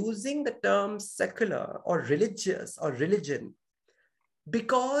started using the term secular or religious or religion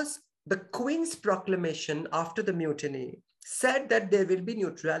because the Queen's Proclamation after the mutiny said that there will be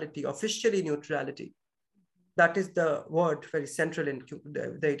neutrality, officially neutrality. That is the word very central in the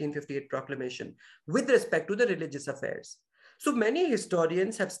 1858 proclamation with respect to the religious affairs. So many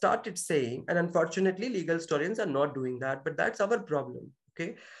historians have started saying, and unfortunately legal historians are not doing that, but that's our problem.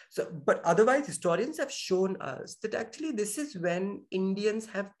 Okay, so but otherwise historians have shown us that actually this is when Indians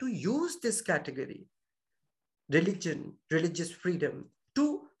have to use this category, religion, religious freedom,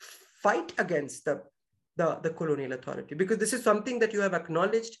 to fight against the colonial authority, because this is something that you have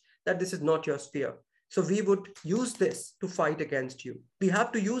acknowledged that this is not your sphere. So we would use this to fight against you. We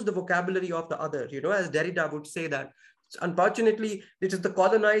have to use the vocabulary of the other, as Derrida would say that. Unfortunately, it is the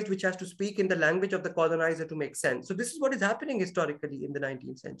colonized which has to speak in the language of the colonizer to make sense. So this is what is happening historically in the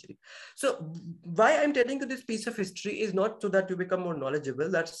 19th century. So why I'm telling you this piece of history is not so that you become more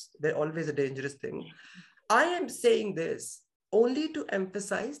knowledgeable. That's always a dangerous thing. I am saying this only to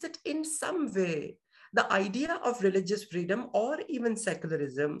emphasize that in some way, the idea of religious freedom or even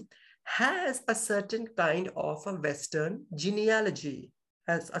secularism has a certain kind of a Western genealogy,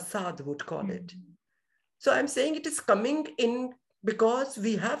 as Assad would call it. So I'm saying it is coming in because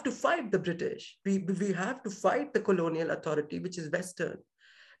we have to fight the British. We have to fight the colonial authority, which is Western.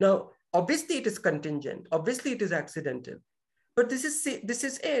 Now, obviously it is contingent. Obviously it is accidental. But this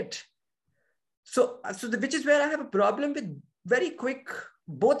is it. So which is where I have a problem with very quick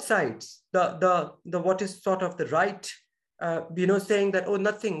both sides. The what is sort of the right, saying that, oh,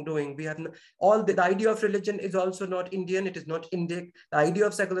 nothing doing. We have the idea of religion is also not Indian. It is not Indic. The idea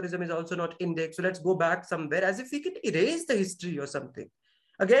of secularism is also not Indic. So let's go back somewhere as if we can erase the history or something.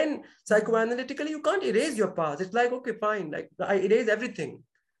 Again, psychoanalytically, you can't erase your past. It's like, okay, fine. Like I erase everything.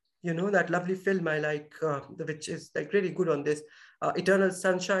 That lovely film I like, which is like really good on this, Eternal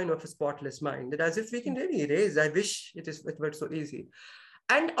Sunshine of a Spotless Mind. That as if we can really erase. I wish it were so easy.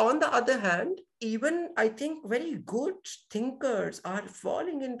 And on the other hand, even I think very good thinkers are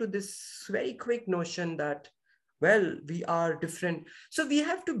falling into this very quick notion that, well, we are different. So we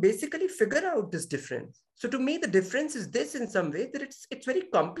have to basically figure out this difference. So to me, the difference is this in some way, that it's very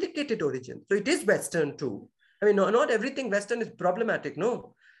complicated origin. So it is Western too. I mean, not everything Western is problematic,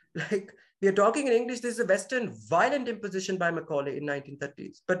 no. Like we are talking in English, this is a Western violent imposition by Macaulay in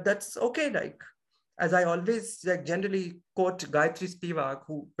 1930s, but that's okay. Like, as I always generally quote Gayatri Spivak,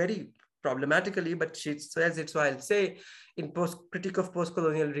 who very problematically, but she says it, so I'll say in Critique of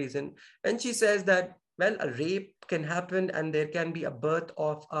Post-Colonial Reason, and she says that, well, a rape can happen and there can be a birth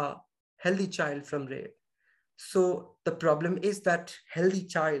of a healthy child from rape. So the problem is that healthy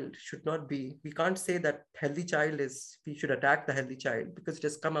child should not be, we can't say that healthy child is, we should attack the healthy child because it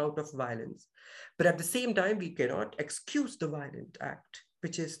has come out of violence. But at the same time, we cannot excuse the violent act,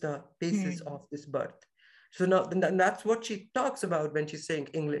 which is the basis of this birth. So now that's what she talks about when she's saying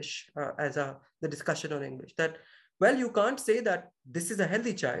English the discussion on English, that, well, you can't say that this is a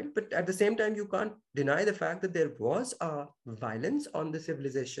healthy child, but at the same time, you can't deny the fact that there was a violence on the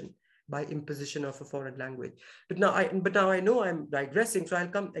civilization by imposition of a foreign language. But now I know I'm digressing, so I'll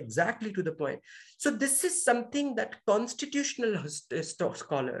come exactly to the point. So this is something that constitutional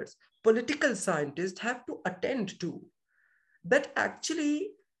scholars, political scientists have to attend to, that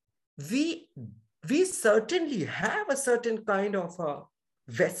actually we certainly have a certain kind of a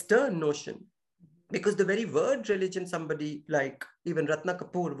Western notion, because the very word religion, somebody like even Ratna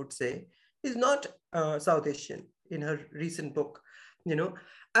Kapoor would say, is not South Asian in her recent book,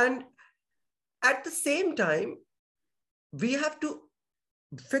 and at the same time, we have to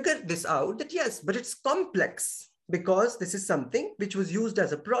figure this out, that yes, but it's complex, because this is something which was used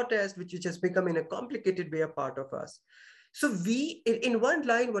as a protest, which has become in a complicated way a part of us. So in one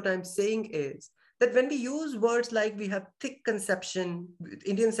line, what I'm saying is that when we use words like we have thick conception,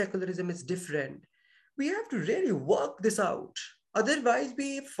 Indian secularism is different, we have to really work this out. Otherwise,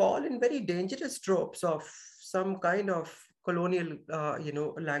 we fall in very dangerous tropes of some kind of colonial,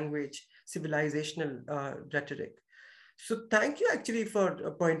 language, civilizational rhetoric. So thank you actually for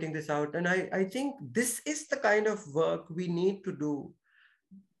pointing this out. And I think this is the kind of work we need to do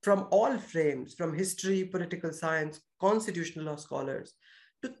from all frames, from history, political science, constitutional law scholars,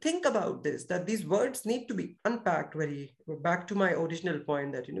 to think about this, that these words need to be unpacked back to my original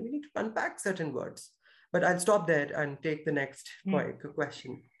point that, we need to unpack certain words. But I'll stop there and take the next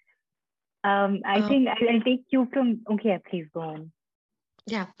question. I think I'll take you from, okay, please go on.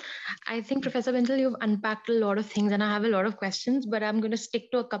 Yeah, I think Professor Bintal, you've unpacked a lot of things and I have a lot of questions, but I'm going to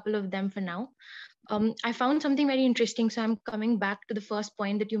stick to a couple of them for now. I found something very interesting. So I'm coming back to the first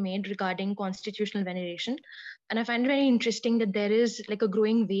point that you made regarding constitutional veneration. And I find it very interesting that there is like a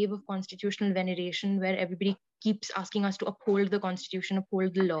growing wave of constitutional veneration where everybody keeps asking us to uphold the constitution,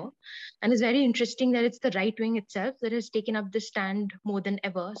 uphold the law. And it's very interesting that it's the right wing itself that has taken up this stand more than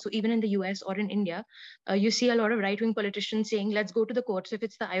ever. So even in the US or in India, you see a lot of right wing politicians saying, let's go to the courts. If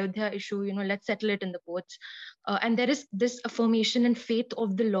it's the Ayodhya issue, let's settle it in the courts. And there is this affirmation and faith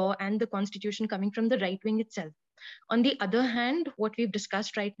of the law and the constitution coming from the right wing itself. On the other hand, what we've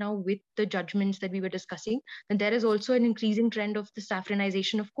discussed right now with the judgments that we were discussing, and there is also an increasing trend of the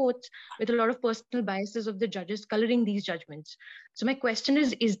saffronization of courts with a lot of personal biases of the judges coloring these judgments. So my question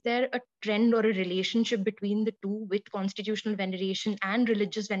is there a trend or a relationship between the two with constitutional veneration and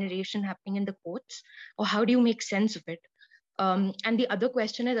religious veneration happening in the courts? Or how do you make sense of it? And the other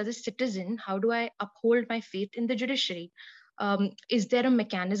question is, as a citizen, how do I uphold my faith in the judiciary? Is there a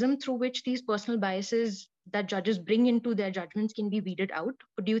mechanism through which these personal biases that judges bring into their judgments can be weeded out?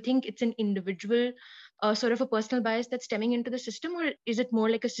 Or do you think it's an individual sort of a personal bias that's stemming into the system, or is it more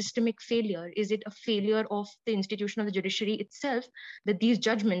like a systemic failure? Is it a failure of the institution of the judiciary itself that these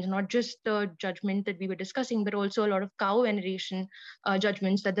judgments, not just the judgment that we were discussing, but also a lot of cow veneration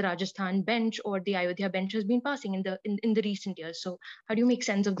judgments that the Rajasthan bench or the Ayodhya bench has been passing in the recent years? So how do you make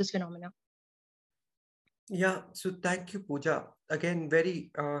sense of this phenomena? Yeah, so thank you, Pooja. Again, very,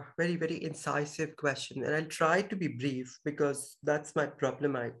 very incisive question. And I'll try to be brief because that's my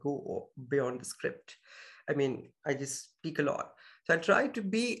problem. I go beyond the script. I mean, I just speak a lot. So I try to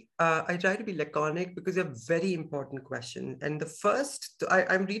be laconic because they're very important questions. And the first,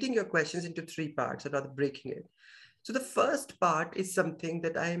 I'm reading your questions into three parts, or rather breaking it. So the first part is something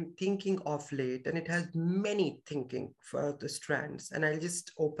that I am thinking of late, and it has many thinking for the strands. And I'll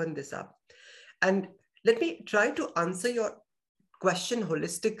just open this up. And let me try to answer your question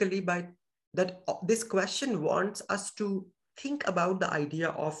holistically by that this question wants us to think about the idea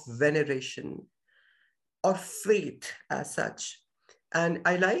of veneration or faith as such. And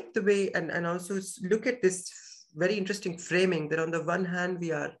I like the way, and also look at this very interesting framing that on the one hand,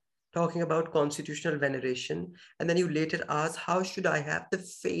 we are talking about constitutional veneration. And then you later ask, how should I have the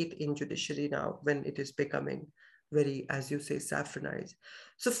faith in judiciary now when it is becoming very, as you say, saffronized?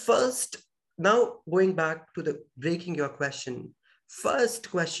 So first, now going back to the breaking your question, first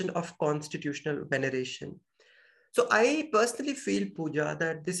question of constitutional veneration. So I personally feel, Pooja,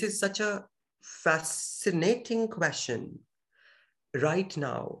 that this is such a fascinating question right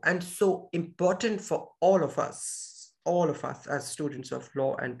now and so important for all of us as students of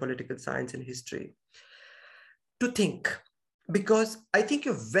law and political science and history to think, because I think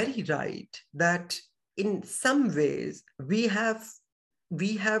you're very right that in some ways we have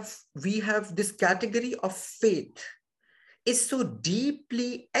this category of faith is so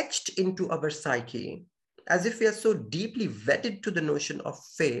deeply etched into our psyche, as if we are so deeply wedded to the notion of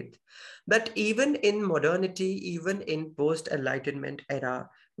faith, that even in modernity, even in post-Enlightenment era,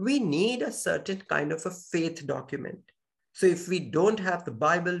 we need a certain kind of a faith document. So if we don't have the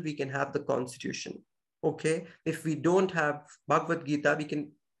Bible, we can have the Constitution. Okay. If we don't have Bhagavad Gita, we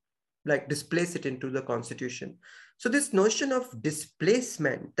can displace it into the Constitution. So this notion of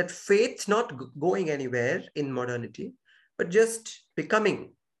displacement, that faith's not going anywhere in modernity, but just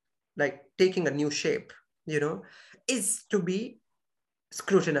becoming, taking a new shape, is to be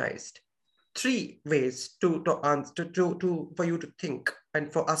scrutinized. Three ways for you to think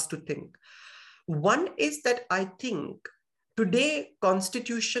and for us to think. One is that I think today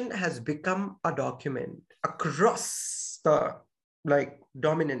Constitution has become a document across the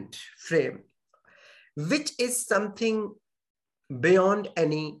dominant frame, which is something beyond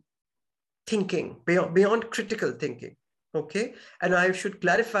any thinking, beyond critical thinking. Okay. And I should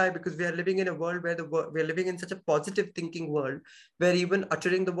clarify, because we are living in a world where we're living in such a positive thinking world where even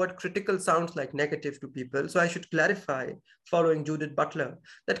uttering the word critical sounds like negative to people. So I should clarify, following Judith Butler,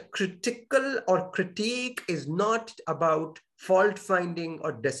 that critical or critique is not about fault finding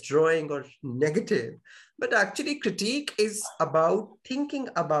or destroying or negative, but actually critique is about thinking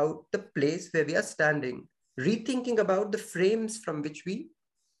about the place where we are standing, rethinking about the frames from which we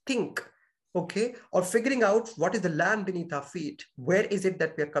think, okay, or figuring out what is the land beneath our feet, where is it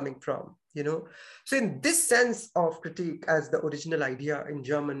that we are coming from, you know. So in this sense of critique as the original idea in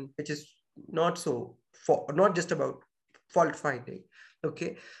German, which is not so not just about fault finding,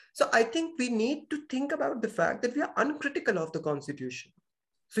 okay. So I think we need to think about the fact that we are uncritical of the Constitution.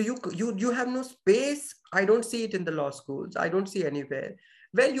 So you have no space. I don't see it in the law schools. I don't see anywhere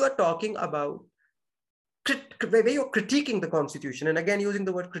where you are talking about where you're critiquing the Constitution, and again using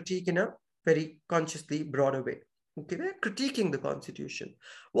the word critique in a very consciously broader way. Okay, we're critiquing the Constitution.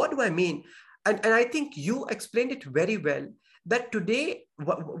 What do I mean? And I think you explained it very well, that today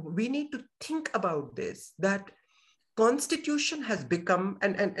we need to think about this, that Constitution has become,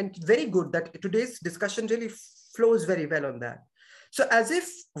 and very good that today's discussion really flows very well on that. So as if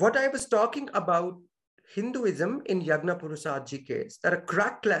what I was talking about Hinduism in Yagna Purushadji case, that a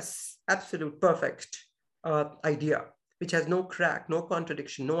crackless, absolute, perfect idea, which has no crack, no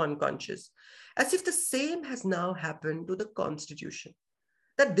contradiction, no unconscious, as if the same has now happened to the Constitution,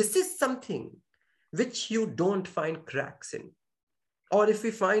 that this is something which you don't find cracks in, or if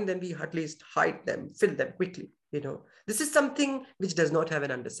we find them, we at least hide them, fill them quickly, you know. This is something which does not have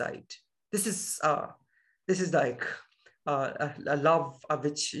an underside. This is like a love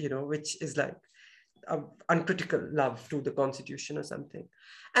which, you know, which is like uncritical love to the Constitution or something.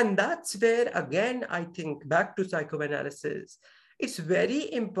 And that's where, again, I think back to psychoanalysis, it's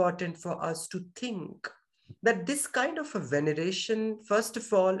very important for us to think that this kind of a veneration, first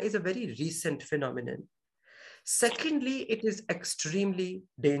of all, is a very recent phenomenon. Secondly, it is extremely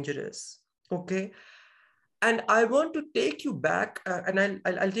dangerous. Okay. And I want to take you back, and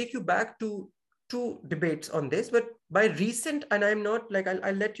I'll take you back to two debates on this, but by recent, and I'm not like,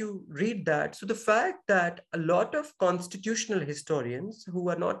 I'll let you read that. So the fact that a lot of constitutional historians who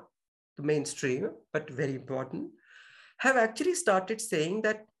are not the mainstream, but very important, have actually started saying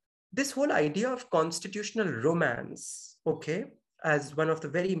that this whole idea of constitutional romance, okay, as one of the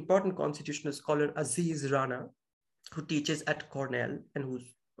very important constitutional scholar, Aziz Rana, who teaches at Cornell, and who's,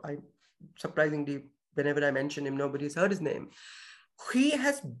 surprisingly, whenever I mention him, nobody's heard his name. He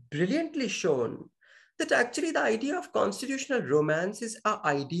has brilliantly shown that actually the idea of constitutional romance is an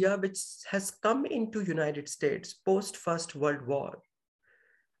idea which has come into United States post First World War.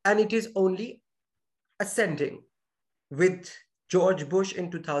 And it is only ascending, with George Bush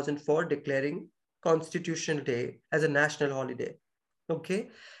in 2004 declaring Constitutional Day as a national holiday. Okay.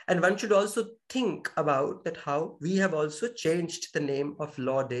 And one should also think about that how we have also changed the name of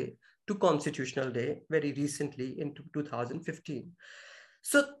Law Day to Constitutional Day very recently in 2015.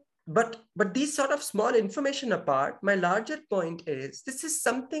 So, but these sort of small information apart, my larger point is this is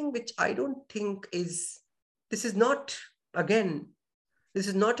something which I don't think is, this is not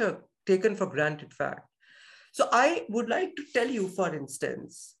a taken for granted fact. So I would like to tell you, for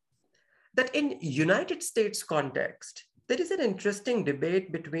instance, that in United States context, there is an interesting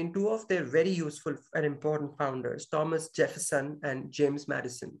debate between two of their very useful and important founders, Thomas Jefferson and James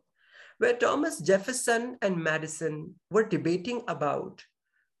Madison, where Thomas Jefferson and Madison were debating about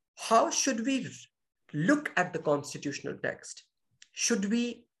how should we look at the constitutional text. Should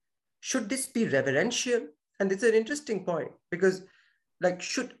this be reverential? And it's an interesting point because, like,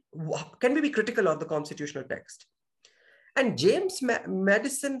 can we be critical of the constitutional text? And James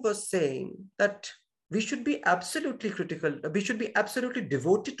Madison was saying that we should be absolutely critical. We should be absolutely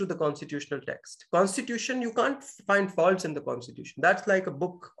devoted to the constitutional text. Constitution, you can't find faults in the Constitution. That's like a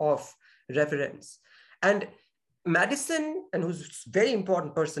book of reverence. And Madison, and who's a very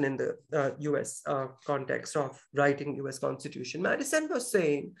important person in the US context of writing US Constitution, Madison was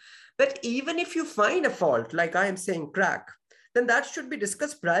saying that even if you find a fault, like I am saying crack, then that should be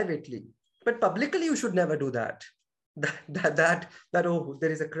discussed privately. But publicly, you should never do that. Oh,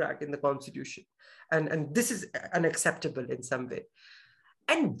 there is a crack in the Constitution. And this is unacceptable in some way.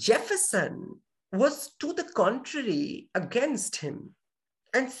 And Jefferson was, to the contrary, against him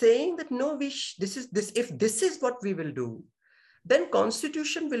and saying that no, if this is what we will do, then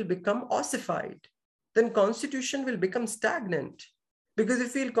Constitution will become ossified. Then Constitution will become stagnant. Because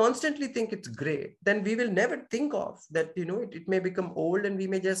if we'll constantly think it's great, then we will never think of that, it may become old and we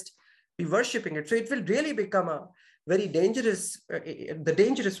may just be worshipping it. So it will really become a very dangerous, the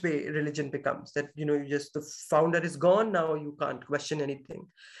dangerous way religion becomes, that, the founder is gone, now you can't question anything.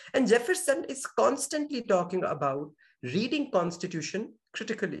 And Jefferson is constantly talking about reading Constitution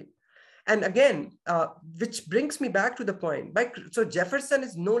critically. And again, which brings me back to the point. So Jefferson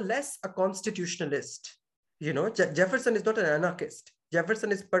is no less a constitutionalist. Jefferson is not an anarchist.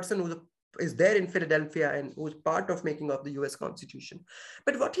 Jefferson is a person who is there in Philadelphia and who's part of making of the US Constitution.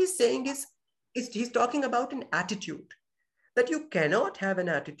 But what he's saying is he's talking about an attitude, that you cannot have an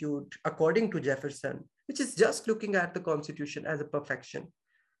attitude, according to Jefferson, which is just looking at the Constitution as a perfection.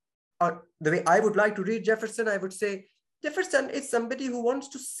 Or the way I would like to read Jefferson, I would say, Jefferson is somebody who wants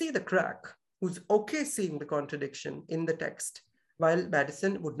to see the crack, who's okay seeing the contradiction in the text, while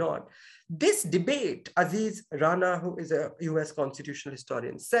Madison would not. This debate, Aziz Rana, who is a US constitutional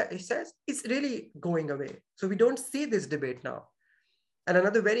historian, says it's really going away. So we don't see this debate now. And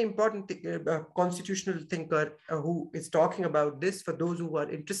another very important constitutional thinker who is talking about this, for those who are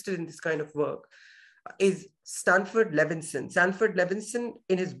interested in this kind of work, is Stanford Levinson. Stanford Levinson,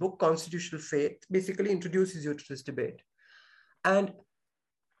 in his book Constitutional Faith, basically introduces you to this debate. And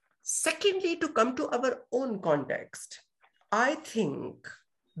secondly, to come to our own context, I think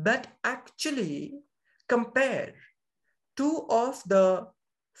that actually compare two of the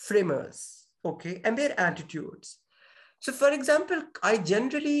framers, okay, and their attitudes. So for example, I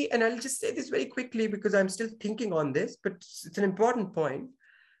generally, and I'll just say this very quickly because I'm still thinking on this, but it's an important point.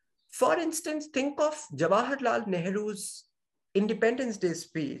 For instance, think of Jawaharlal Nehru's Independence Day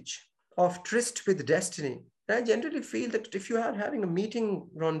speech of Tryst with Destiny. And I generally feel that if you are having a meeting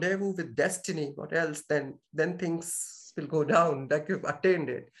rendezvous with destiny, what else, then things will go down, like you've attained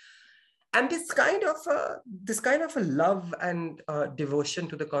it. And this kind of a love and devotion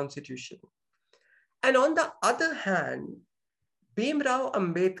to the Constitution. And on the other hand, Bhimrao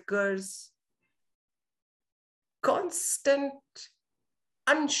Ambedkar's constant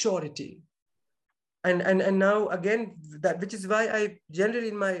unsurety. And now again, that which is why I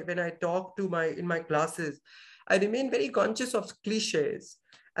generally when I talk to in my classes, I remain very conscious of cliches.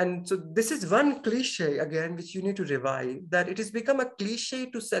 And so this is one cliche again, which you need to revive, that it has become a cliche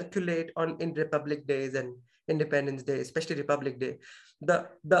to circulate in Republic Days and Independence Day, especially Republic Day,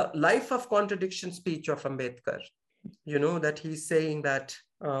 the life of contradiction speech of Ambedkar, you know, that he's saying that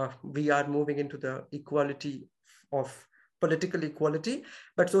we are moving into the equality of political equality,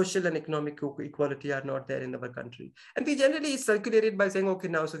 but social and economic equality are not there in our country. And we generally circulate it by saying, okay,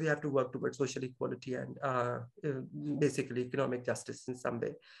 now, so we have to work towards social equality and basically economic justice in some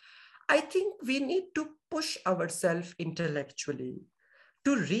way. I think we need to push ourselves intellectually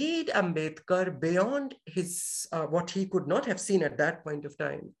to read Ambedkar beyond his what he could not have seen at that point of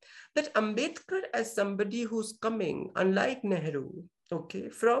time. That Ambedkar as somebody who's coming, unlike Nehru, okay,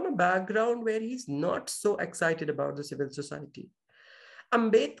 from a background where he's not so excited about the civil society.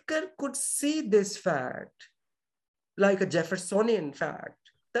 Ambedkar could see this fact, like a Jeffersonian fact,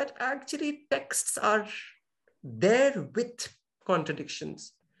 that actually texts are there with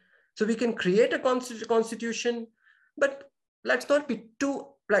contradictions. So we can create a constitution, but let's not be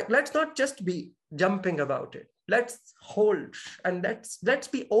let's not just be jumping about it. Let's hold and let's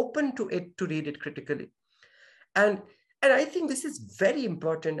be open to it, to read it critically. And I think this is very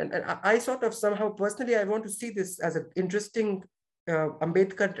important. And I sort of somehow personally, I want to see this as an interesting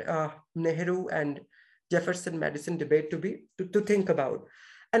Ambedkar, Nehru and Jefferson Madison debate to think about.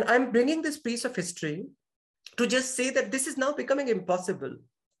 And I'm bringing this piece of history to just say that this is now becoming impossible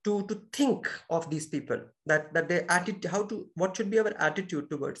to think of these people, that their attitude, what should be our attitude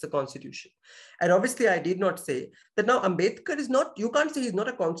towards the Constitution. And obviously I did not say that now Ambedkar is not, you can't say he's not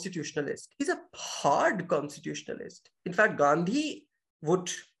a constitutionalist. He's a hard constitutionalist. In fact, Gandhi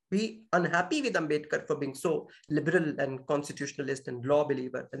would be unhappy with Ambedkar for being so liberal and constitutionalist and law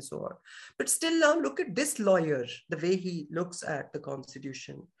believer and so on. But still now look at this lawyer, the way he looks at the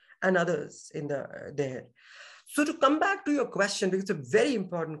Constitution and others in there. So to come back to your question, because it's a very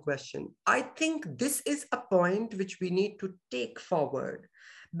important question, I think this is a point which we need to take forward,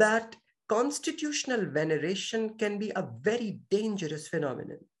 that constitutional veneration can be a very dangerous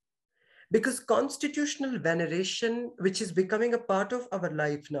phenomenon. Because constitutional veneration, which is becoming a part of our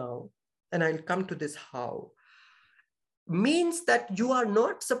life now, and I'll come to this how, means that you are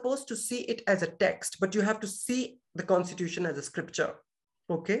not supposed to see it as a text, but you have to see the Constitution as a scripture,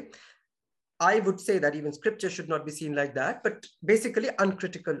 okay? I would say that even scripture should not be seen like that, but basically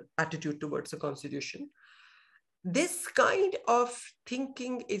uncritical attitude towards the Constitution. This kind of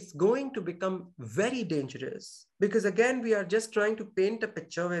thinking is going to become very dangerous because again, we are just trying to paint a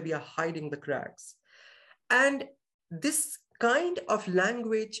picture where we are hiding the cracks. And this kind of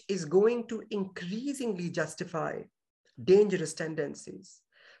language is going to increasingly justify dangerous tendencies.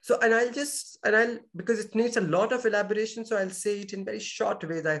 So, because it needs a lot of elaboration, so I'll say it in very short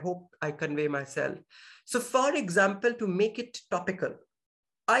ways. I hope I convey myself. So for example, to make it topical,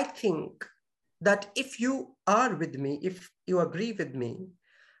 I think that if you are with me, if you agree with me,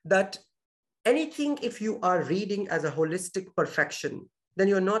 that anything, if you are reading as a holistic perfection, then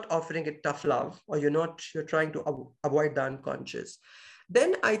you're not offering it tough love, or you're trying to avoid the unconscious.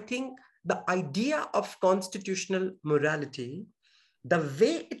 Then I think the idea of constitutional morality, the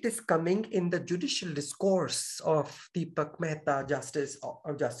way it is coming in the judicial discourse of Deepak Mehta, Justice,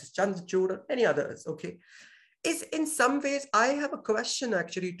 or Justice Chandrachud, or any others, okay, is in some ways, I have a question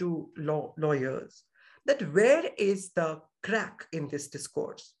actually to lawyers, that where is the crack in this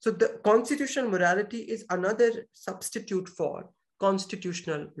discourse? So the constitutional morality is another substitute for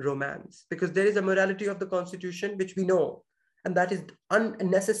constitutional romance, because there is a morality of the constitution which we know, and that is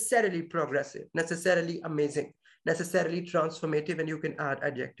unnecessarily progressive, necessarily amazing, necessarily transformative, and you can add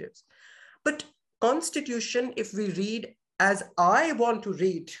adjectives. But constitution, if we read as I want to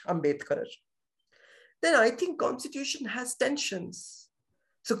read Ambedkar, then I think constitution has tensions.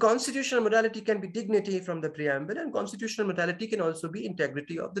 So constitutional morality can be dignity from the preamble, and constitutional morality can also be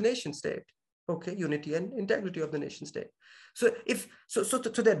integrity of the nation state. Okay, unity and integrity of the nation state. So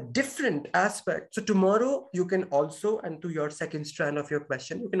there are different aspects. So tomorrow you can also, and to your second strand of your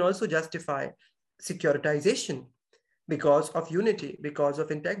question, you can also justify securitization because of unity, because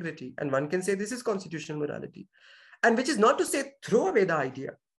of integrity. And one can say this is constitutional morality. And which is not to say throw away the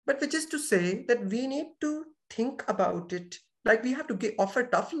idea, but which is to say that we need to think about it, like we have to offer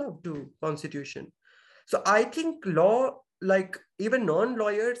tough love to constitution. So I think law, like even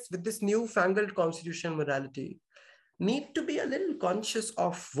non-lawyers with this newfangled constitutional morality, need to be a little conscious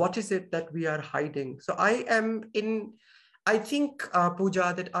of what is it that we are hiding. So I think,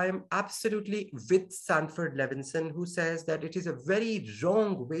 Pooja, that I am absolutely with Sanford Levinson, who says that it is a very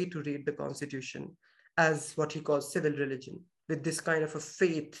wrong way to read the Constitution as what he calls civil religion, with this kind of a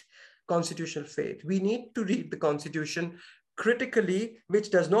faith, constitutional faith. We need to read the Constitution critically,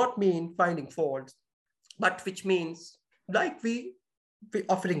 which does not mean finding faults, but which means like we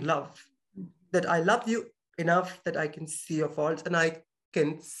offering love, that I love you enough that I can see your faults and I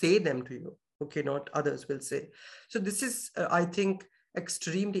can say them to you. Okay, not others will say. So this is, I think,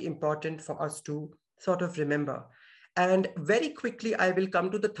 extremely important for us to sort of remember. And very quickly, I will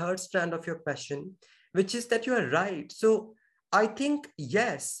come to the third strand of your question, which is that you are right. So I think,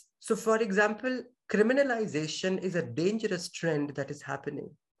 yes. So for example, criminalization is a dangerous trend that is happening.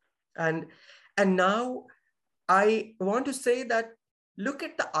 And now I want to say that, look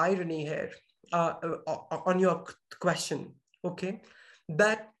at the irony here on your question, okay?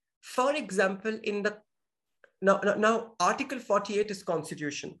 That, for example, in the, now Article 48 is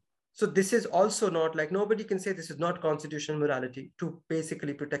constitution. So this is also not like, nobody can say this is not constitutional morality to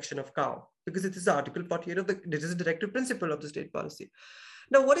basically protection of cow, because it is Article 48 of this is a directive principle of the state policy.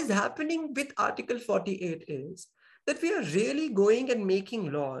 Now, what is happening with Article 48 is that we are really going and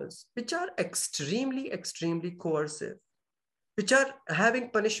making laws which are extremely, extremely coercive, which are having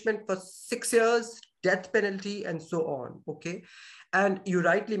punishment for 6 years, death penalty, and so on, okay? And you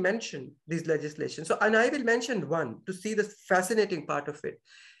rightly mentioned these legislation. So, and I will mention one to see the fascinating part of it.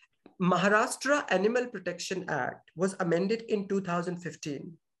 Maharashtra Animal Protection Act was amended in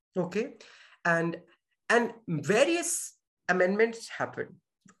 2015, okay? And various amendments happened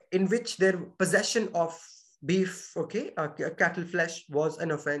in which their possession of beef, okay, cattle flesh was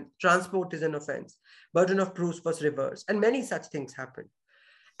an offense, transport is an offense, burden of proofs was reversed, and many such things happened.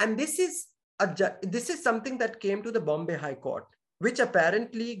 And this is something that came to the Bombay High Court, which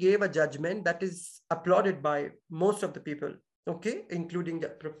apparently gave a judgment that is applauded by most of the people, okay, including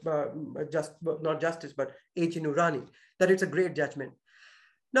not justice, but H. Nurani, that it's a great judgment.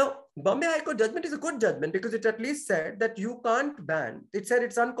 Now, Bombay High Court judgment is a good judgment because it at least said that you can't ban. It said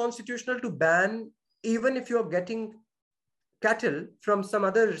it's unconstitutional to ban even if you're getting cattle from some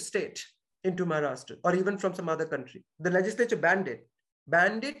other state into Maharashtra or even from some other country. The legislature banned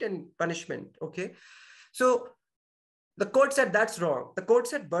it and punishment, okay? So the court said that's wrong. The court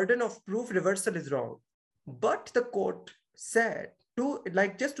said burden of proof reversal is wrong. But the court said,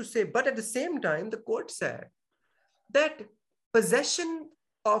 just to say, but at the same time, the court said that possession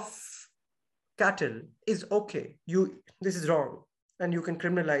of cattle is okay. This is wrong and you can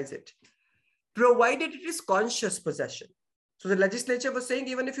criminalize it, provided it is conscious possession. So the legislature was saying,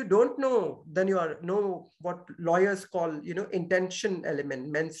 even if you don't know, then you know what lawyers call, intention element,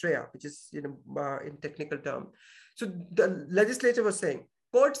 mens rea, which is, in technical term. So the legislature was saying,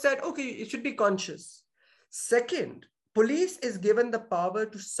 court said, okay, it should be conscious. Second, police is given the power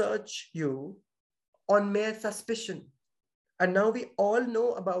to search you on mere suspicion. And now we all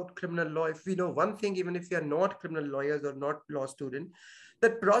know about criminal law. If we know one thing, even if we are not criminal lawyers or not law student,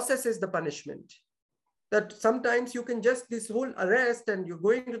 that process is the punishment. That sometimes you can just, this whole arrest and you're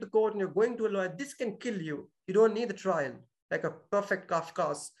going to the court and you're going to a lawyer, this can kill you. You don't need a trial, like a perfect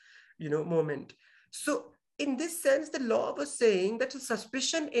Kafka's, moment. So in this sense, the law was saying that a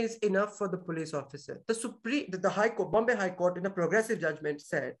suspicion is enough for the police officer. The High Court, Bombay High Court, in a progressive judgment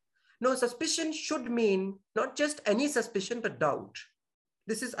said No, suspicion should mean not just any suspicion, but doubt.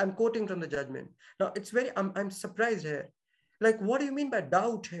 This is, I'm quoting from the judgment. Now, it's very, I'm surprised here. Like, what do you mean by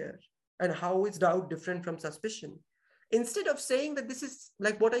doubt here? And how is doubt different from suspicion? Instead of saying that this is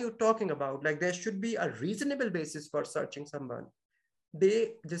like, what are you talking about? Like, there should be a reasonable basis for searching someone.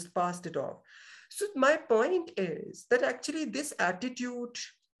 They just passed it off. So my point is that actually this attitude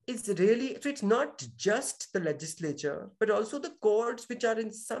is really, so it's not just the legislature, but also the courts, which are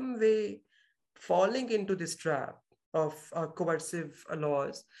in some way falling into this trap of coercive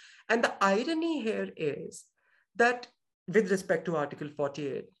laws. And the irony here is that with respect to Article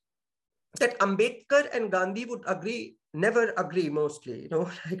 48, that Ambedkar and Gandhi would agree, never agree mostly,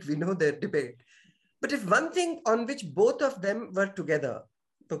 like we know their debate. But if one thing on which both of them were together,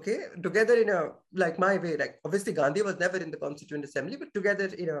 okay, together in a, like my way, like obviously Gandhi was never in the Constituent Assembly, but together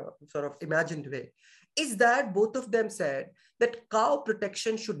in a sort of imagined way, is that both of them said that cow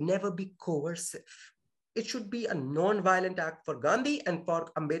protection should never be coercive. It should be a non-violent act for Gandhi, and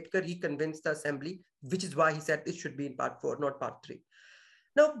for Ambedkar, he convinced the assembly, which is why he said it should be in part 4, not part 3.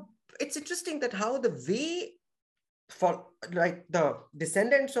 Now, it's interesting that how the way for like the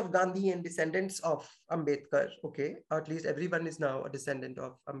descendants of Gandhi and descendants of Ambedkar, okay, at least everyone is now a descendant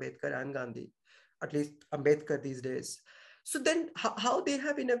of Ambedkar and Gandhi, at least Ambedkar these days. So then how they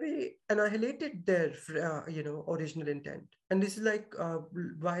have in a way annihilated their, original intent. And this is like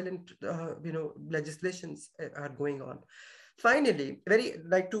violent, legislations are going on. Finally, very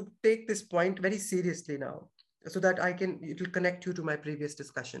like to take this point very seriously now, so that it will connect you to my previous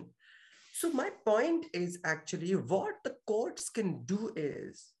discussion. So my point is actually what the courts can do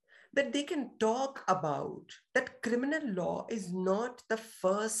is that they can talk about that criminal law is not the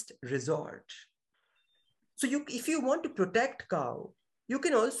first resort. So if you want to protect cow, you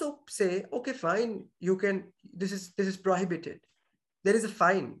can also say, okay, fine, you can, this is prohibited. There is a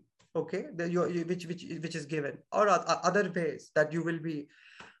fine, okay, which is given, or other ways that you will be.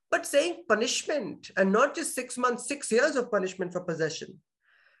 But saying punishment, and not just 6 months, 6 years of punishment for possession.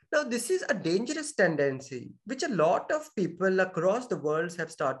 Now, this is a dangerous tendency, which a lot of people across the world have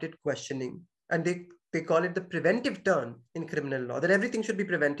started questioning. And they call it the preventive turn in criminal law, that everything should be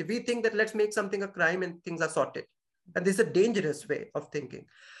preventive. We think that let's make something a crime and things are sorted. And this is a dangerous way of thinking.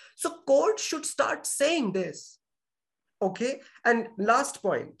 So courts should start saying this, okay? And last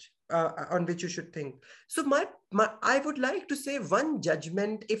point on which you should think. So I would like to say one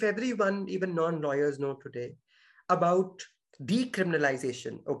judgment, if everyone, even non-lawyers know today, about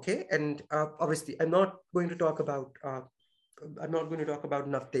decriminalization, okay? And obviously, I'm not going to talk about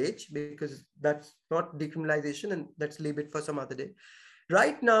Naftage, because that's not decriminalization, and let's leave it for some other day.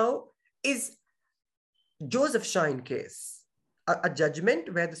 Right now is Joseph Shine case, a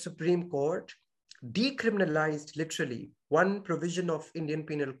judgment where the Supreme Court decriminalized literally one provision of Indian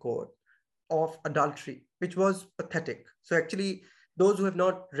Penal Code of adultery, which was pathetic. So actually, those who have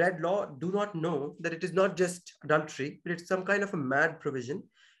not read law do not know that it is not just adultery, but it's some kind of a mad provision,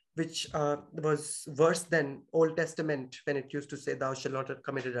 which was worse than Old Testament when it used to say, thou shalt not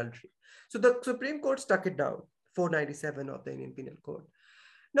commit adultery. So the Supreme Court stuck it down, 497 of the Indian Penal Code.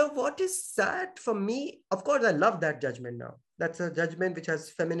 Now, what is sad for me, of course, I love that judgment now. That's a judgment which has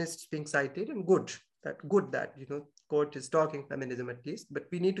feminists being cited, and good that, court is talking feminism at least, but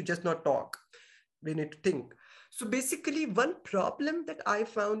we need to just not talk. We need to think. So basically, one problem that I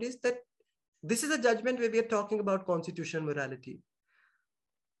found is that this is a judgment where we are talking about constitutional morality.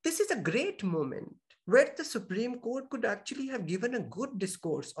 This is a great moment where the Supreme Court could actually have given a good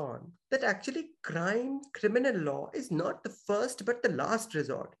discourse on that actually criminal law is not the first, but the last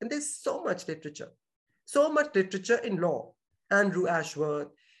resort. And there's so much literature in law. Andrew Ashworth,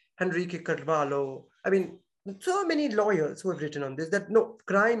 Henrique Carvalho, so many lawyers who have written on this, that no,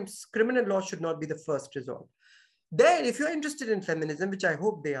 criminal law should not be the first resort. Then, if you're interested in feminism, which I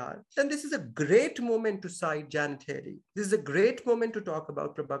hope they are, then this is a great moment to cite Janet Haley. This is a great moment to talk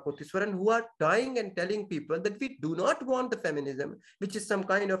about Prabha Kotiswaran, who are dying and telling people that we do not want the feminism, which is some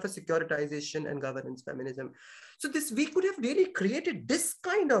kind of a securitization and governance feminism. So we could have really created this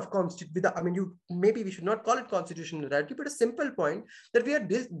kind of maybe we should not call it constitutional morality, but a simple point that we are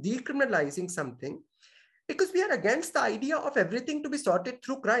decriminalizing something because we are against the idea of everything to be sorted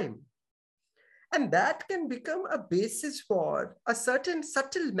through crime. And that can become a basis for a certain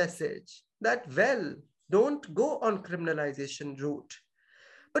subtle message that, well, don't go on criminalization route,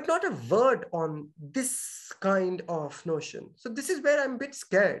 but not a word on this kind of notion. So this is where I'm a bit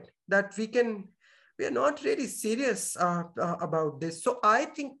scared that we are not really serious about this. So I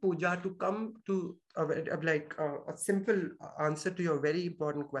think, Pooja, to come to a simple answer to your very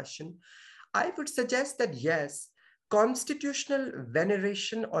important question, I would suggest that yes, constitutional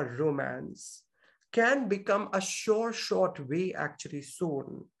veneration or romance can become a short way actually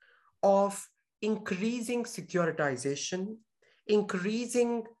soon of increasing securitization,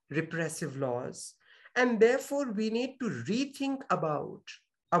 increasing repressive laws, and therefore we need to rethink about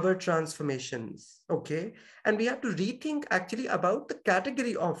our transformations, okay? And we have to rethink actually about the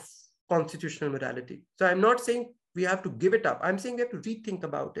category of constitutional morality. So I'm not saying we have to give it up. I'm saying we have to rethink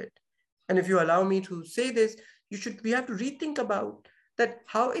about it. And if you allow me to say this, we have to rethink about that.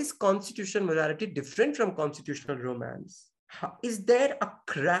 How is constitutional morality different from constitutional romance? Is there a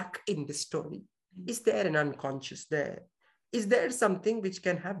crack in the story? Is there an unconscious there? Is there something which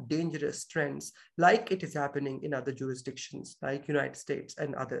can have dangerous trends like it is happening in other jurisdictions like United States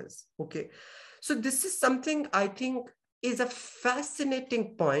and others? Okay. So this is something I think is a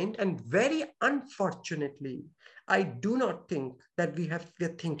fascinating point, and very unfortunately, I do not think that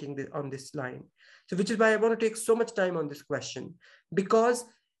we're thinking on this line. So which is why I want to take so much time on this question, because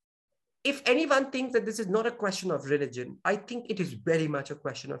if anyone thinks that this is not a question of religion, I think it is very much a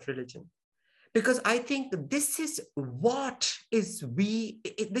question of religion. Because I think this is what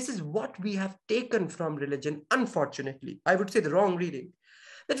we have taken from religion, unfortunately. I would say the wrong reading.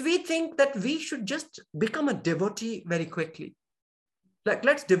 That we think that we should just become a devotee very quickly. Like,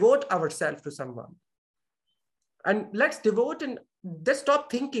 let's devote ourselves to someone. And let's devote and just stop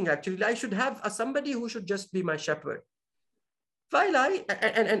thinking, actually, I should have somebody who should just be my shepherd. While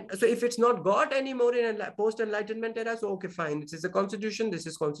so if it's not God anymore in a post-enlightenment era, so okay, fine. This is a constitution, this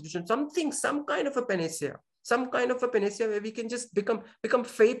is constitution, some kind of a panacea where we can just become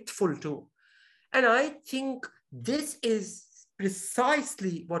faithful to. And I think this is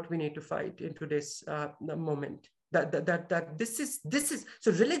precisely what we need to fight in today's moment. That this is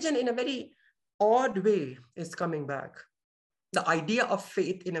so religion in a very odd way is coming back. The idea of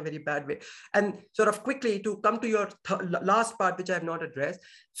faith in a very bad way. And sort of quickly to come to your last part, which I have not addressed.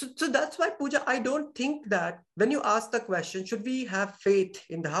 So that's why, Pooja, I don't think that when you ask the question, should we have faith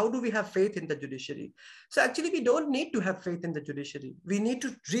how do we have faith in the judiciary? So actually, we don't need to have faith in the judiciary. We need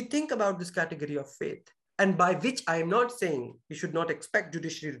to rethink about this category of faith. And by which I am not saying we should not expect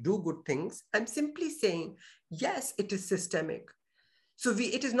judiciary to do good things. I'm simply saying, yes, it is systemic. So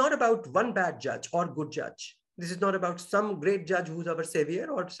it is not about one bad judge or good judge. This is not about some great judge who's our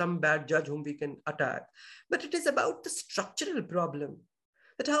savior or some bad judge whom we can attack, but it is about the structural problem,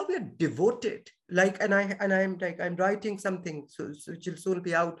 that how we are devoted. I'm writing something which will soon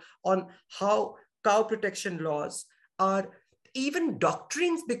be out on how cow protection laws are even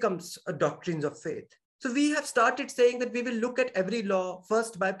doctrines becomes doctrines of faith. So we have started saying that we will look at every law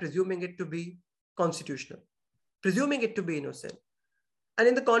first by presuming it to be constitutional, presuming it to be innocent. And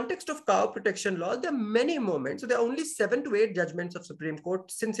in the context of cow protection laws, there are many moments. So there are only 7 to 8 judgments of Supreme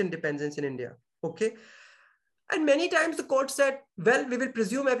Court since independence in India. Okay. And many times the court said, well, we will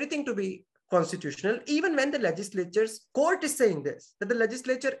presume everything to be constitutional, even when the legislature's court is saying this, that the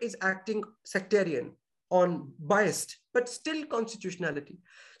legislature is acting sectarian, on biased, but still constitutionality.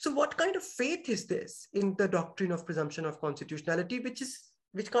 So what kind of faith is this in the doctrine of presumption of constitutionality,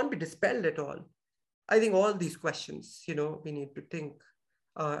 which can't be dispelled at all? I think all these questions, we need to think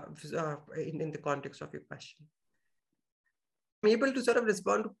in the context of your question. I'm able to sort of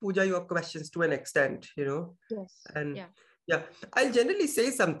respond to, Pooja, your questions to an extent, Yes. And yeah, I'll generally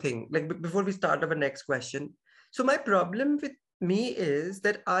say something like before we start our next question. So my problem with me is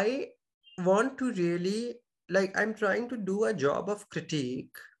that I want to really, I'm trying to do a job of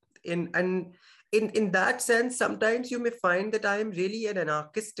critique in that sense. Sometimes you may find that I am really an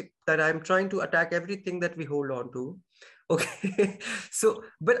anarchist, that I'm trying to attack everything that we hold on to. Okay. So,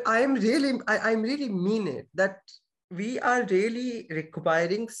 but I really mean it, that we are really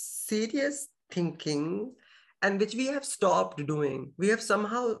requiring serious thinking, and which we have stopped doing. We have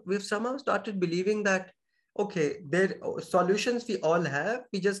somehow started believing that, okay, there are solutions we all have,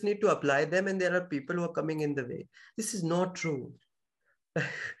 we just need to apply them, and there are people who are coming in the way. This is not true.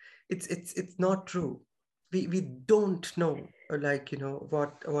 It's not true. We don't know,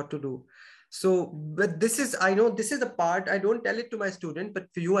 what to do. So, but I know this is the part, I don't tell it to my student, but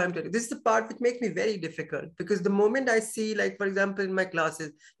for you, I'm telling, this is the part which makes me very difficult, because the moment I see, for example, in my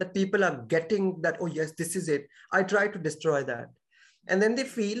classes, that people are getting that, oh yes, this is it, I try to destroy that. And then they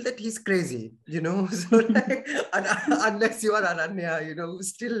feel that he's crazy, so unless you are Ananya, who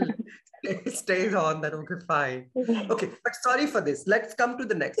still stays on that, okay, fine. Okay, but sorry for this. Let's come to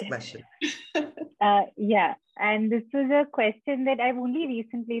the next question. Yeah, and this was a question that I've only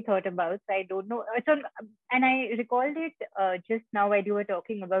recently thought about, so I don't know. So, and I recalled it just now while you were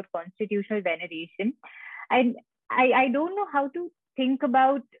talking about constitutional veneration. And I don't know how to think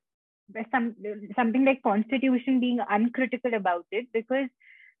about something like constitution being uncritical about it, because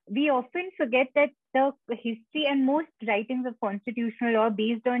we often forget that the history and most writings of constitutional law are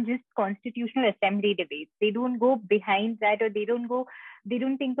based on just constitutional assembly debates. They don't go behind that, or they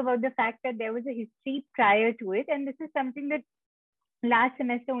don't think about the fact that there was a history prior to it. And this is something that last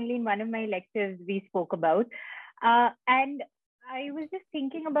semester only in one of my lectures we spoke about. And I was just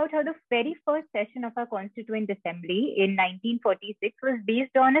thinking about how the very first session of our Constituent Assembly in 1946 was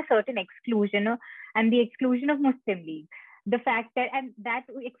based on a certain exclusion, and the exclusion of Muslim League. The fact that, and that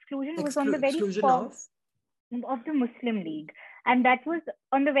exclusion was on the very form of the Muslim League, and that was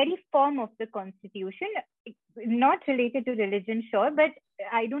on the very form of the constitution, not related to religion, sure, but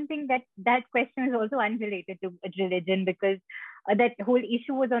I don't think that question is also unrelated to religion, because that whole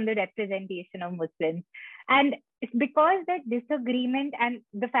issue was on the representation of Muslims. And it's because that disagreement and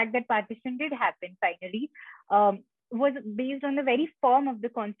the fact that partition did happen finally was based on the very form of the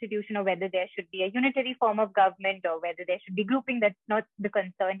constitution, or whether there should be a unitary form of government or whether there should be grouping. That's not the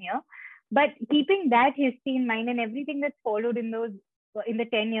concern here. But keeping that history in mind and everything that's followed in the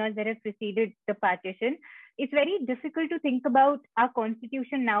 10 years that have preceded the partition, it's very difficult to think about our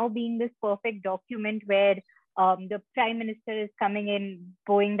constitution now being this perfect document where the prime minister is coming in,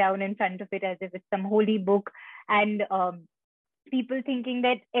 bowing down in front of it as if it's some holy book, and people thinking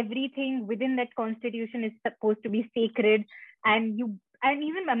that everything within that constitution is supposed to be sacred. And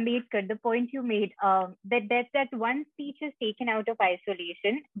even Ambedkar, the point you made, that one speech is taken out of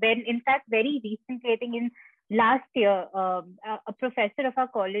isolation, when in fact very recently, I think in last year, a professor of our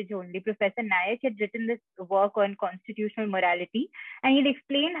college only, Professor Nayak, had written this work on constitutional morality, and he'd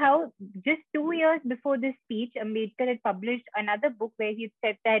explained how just 2 years before this speech, Ambedkar had published another book where he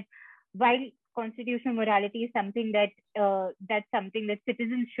said that while constitutional morality is something that's something that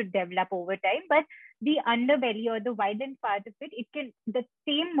citizens should develop over time, but the underbelly or the violent part of it, the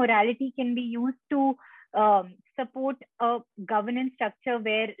same morality can be used to support a governance structure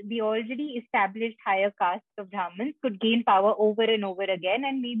where the already established higher castes of Brahmins could gain power over and over again,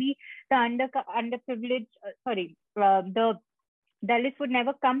 and maybe the underprivileged, the Dalits would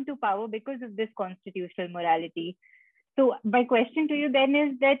never come to power because of this constitutional morality. So my question to you then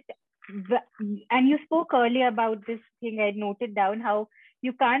is that, and you spoke earlier about this thing, I noted down how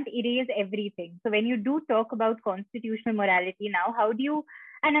you can't erase everything. So when you do talk about constitutional morality now, how do you,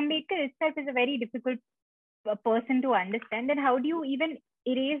 and Ambedkar itself is a very difficult person to understand, and how do you even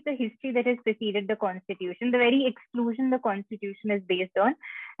erase the history that has preceded the constitution, the very exclusion the constitution is based on,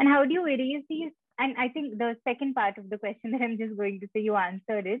 and how do you erase these? And I think the second part of the question that I'm just going to say, you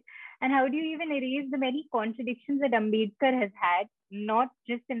answered it. And how do you even erase the many contradictions that Ambedkar has had, not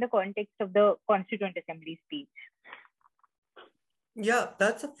just in the context of the Constituent Assembly speech? Yeah,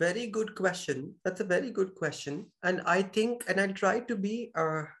 that's a very good question. And I think, and I'll try to be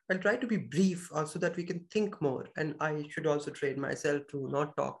brief so that we can think more. And I should also train myself to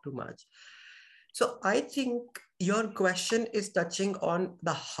not talk too much. So I think your question is touching on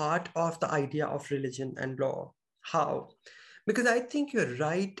the heart of the idea of religion and law. How? Because I think you're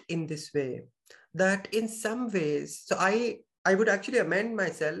right in this way, that in some ways, so I would actually amend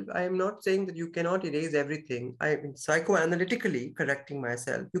myself. I am not saying that you cannot erase everything. I am psychoanalytically correcting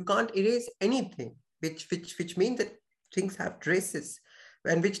myself. You can't erase anything, which means that things have traces,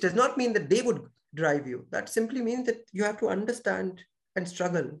 and which does not mean that they would drive you. That simply means that you have to understand and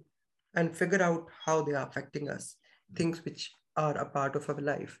struggle and figure out how they are affecting us, things which are a part of our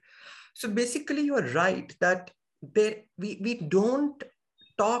life. So basically, you are right that we don't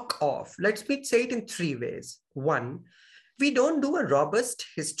talk of, let's say it in 3 ways. One, we don't do a robust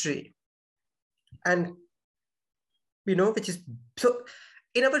history, and which is so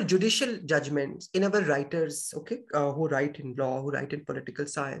in our judicial judgments, in our writers, who write in law, who write in political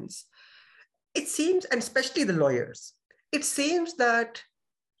science, it seems, and especially the lawyers, it seems that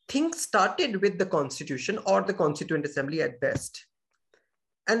things started with the Constitution or the Constituent Assembly at best.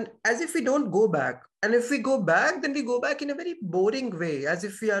 And as if we don't go back. And if we go back, then we go back in a very boring way, as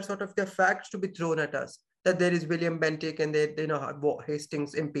if we are sort of the facts to be thrown at us, that there is William Bentinck and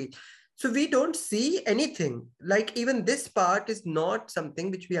Hastings impeached. So we don't see anything. Like even this part is not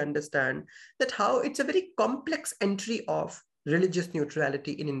something which we understand, that how it's a very complex entry of religious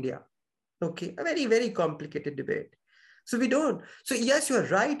neutrality in India. Okay, a very, very complicated debate. So we don't. So yes, you're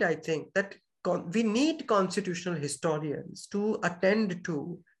right. I think that we need constitutional historians to attend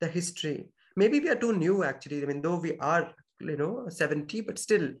to the history. Maybe we are too new, actually. I mean, though we are, 70, but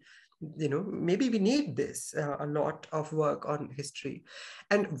still, maybe we need this, a lot of work on history.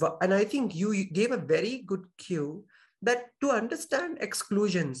 And I think you gave a very good cue that to understand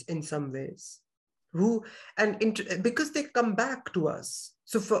exclusions in some ways, because they come back to us.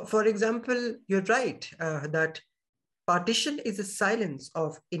 So for example, you're right that partition is a silence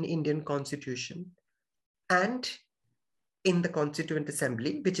of in Indian constitution and in the Constituent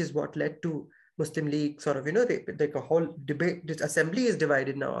Assembly, which is what led to Muslim League sort of, like a whole debate. This assembly is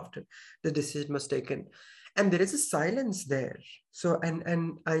divided now after the decision was taken. And there is a silence there. So,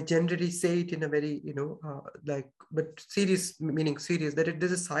 and I generally say it in a very, but serious, meaning serious, that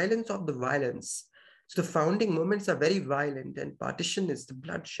there's a silence of the violence. So the founding moments are very violent, and partition is the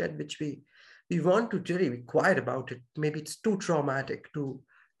bloodshed, which we want to really be quiet about it. Maybe it's too traumatic to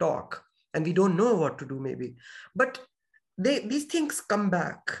talk, and we don't know what to do maybe. But these things come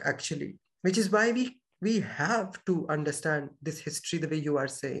back actually, which is why we have to understand this history the way you are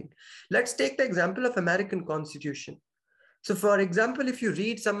saying. Let's take the example of American Constitution. So for example, if you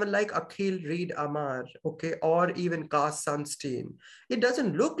read someone like Akhil Reed Amar, okay, or even Cass Sunstein, it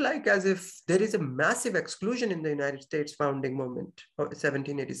doesn't look like as if there is a massive exclusion in the United States founding movement of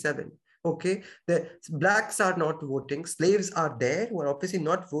 1787. Okay, the blacks are not voting, slaves are there who are obviously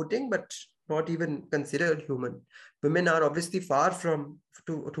not voting, but not even considered human. Women are obviously far from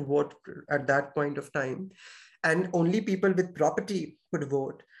to vote at that point of time, and only people with property could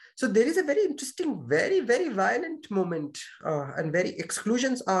vote. So there is a very interesting, very, very violent moment, and very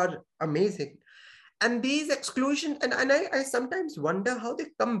exclusions are amazing. And these exclusions, and I sometimes wonder how they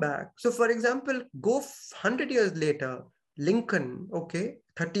come back. So for example, go 100 years later, Lincoln, okay,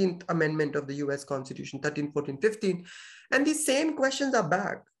 13th Amendment of the US Constitution, 13, 14, 15, and these same questions are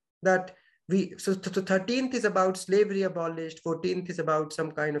back. That so 13th is about slavery abolished, 14th is about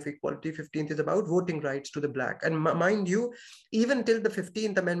some kind of equality, 15th is about voting rights to the black. And mind you, even till the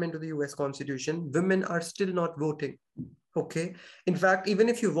 15th Amendment to the US Constitution, women are still not voting. Okay. In fact, even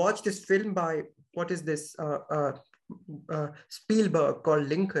if you watch this film by, what is this, Spielberg, called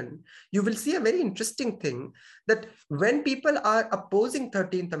Lincoln, you will see a very interesting thing, that when people are opposing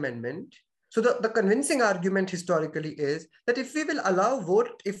 13th Amendment, so the convincing argument historically is that if we will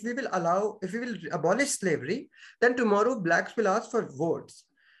abolish slavery, then tomorrow blacks will ask for votes.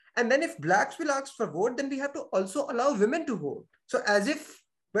 And then if blacks will ask for vote, then we have to also allow women to vote. So as if,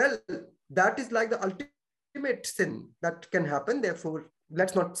 well, that is like the ultimate sin that can happen. Therefore,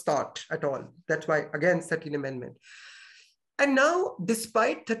 let's not start at all. That's why, again, 13th Amendment. And now,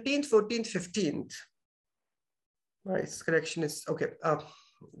 despite 13th, 14th, 15th, my correction is, okay,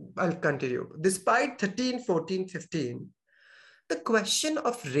 I'll continue. Despite 13, 14, 15, the question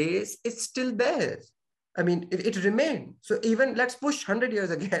of race is still there. I mean, it remained. So even, let's push 100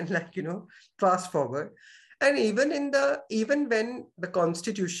 years again, fast forward. And even when the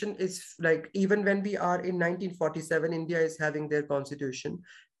constitution is even when we are in 1947, India is having their constitution.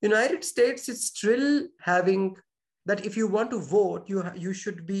 United States is still having that if you want to vote,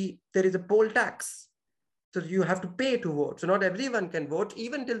 there is a poll tax. So you have to pay to vote. So not everyone can vote,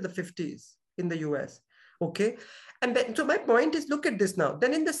 even till the 50s in the US. Okay. And then, so my point is, look at this now.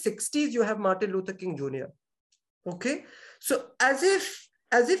 Then in the 60s, you have Martin Luther King Jr. Okay. So as if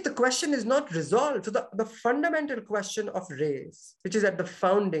the question is not resolved. So the fundamental question of race, which is at the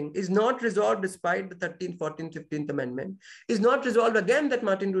founding, is not resolved despite the 13th, 14th, 15th Amendment, is not resolved again that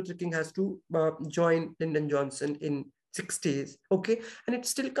Martin Luther King has to join Lyndon Johnson in 60s, okay, and it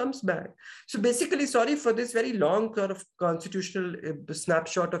still comes back. So basically, sorry for this very long sort of constitutional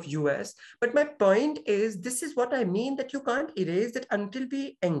snapshot of US, but my point is, this is what I mean, that you can't erase that until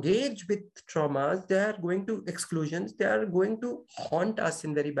we engage with traumas. They are going to exclusions, they are going to haunt us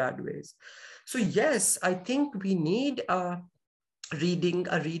in very bad ways. So yes, I think we need a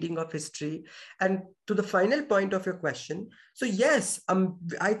reading of history. And to the final point of your question, so yes,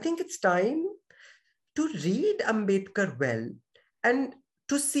 I think it's time to read Ambedkar well, and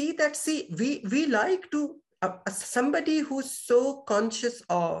to see that, we like to, somebody who's so conscious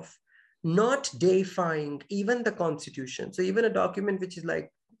of not deifying even the constitution. So even a document which is like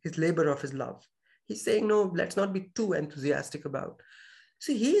his labor of his love, he's saying, no, let's not be too enthusiastic about.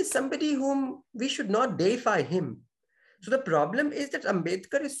 So he is somebody whom we should not deify him. So the problem is that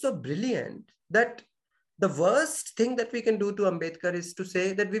Ambedkar is so brilliant that the worst thing that we can do to Ambedkar is to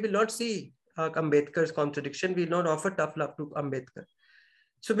say that we will not see Ambedkar's contradiction, we will not offer tough love to Ambedkar.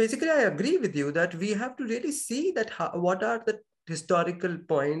 So basically, I agree with you that we have to really see that what are the historical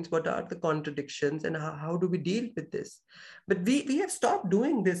points, what are the contradictions, and how do we deal with this? But we have stopped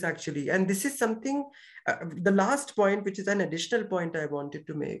doing this actually. And this is something, the last point, which is an additional point I wanted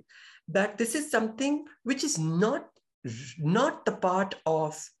to make, that this is something which is not the part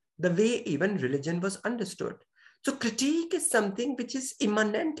of the way even religion was understood. So critique is something which is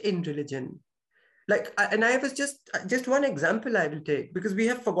immanent in religion. And I was just one example I will take, because we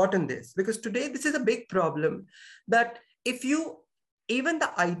have forgotten this, because today this is a big problem, that if you even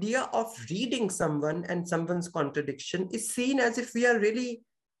the idea of reading someone and someone's contradiction is seen as if we are really,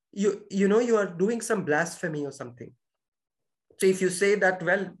 you are doing some blasphemy or something. So if you say that,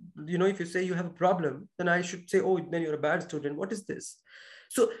 well, if you say you have a problem, then I should say, oh, then you're a bad student. What is this?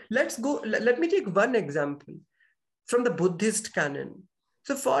 So let's go, let me take one example from the Buddhist canon.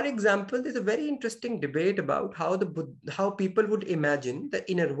 So for example, there's a very interesting debate about how people would imagine the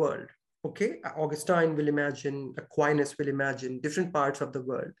inner world. Okay, Augustine will imagine, Aquinas will imagine different parts of the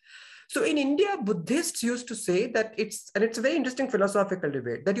world. So in India, Buddhists used to say that it's a very interesting philosophical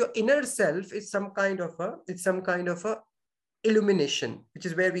debate, that your inner self is some kind of a illumination, which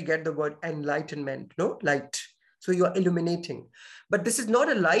is where we get the word enlightenment, no? Light. So you are illuminating. But this is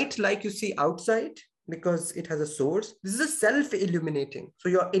not a light like you see outside, because it has a source. This is a self-illuminating. So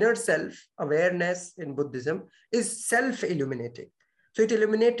your inner self, awareness in Buddhism, is self-illuminating. So it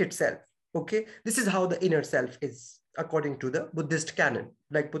illuminates itself. Okay, this is how the inner self is, according to the Buddhist canon,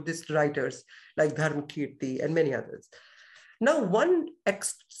 like Buddhist writers like Dharmakirti and many others. Now, one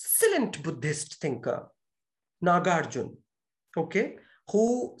excellent Buddhist thinker, Nagarjuna, okay,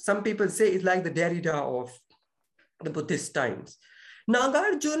 who some people say is like the Derrida of the Buddhist times.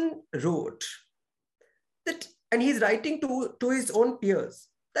 Nagarjuna wrote that, and he's writing to his own peers,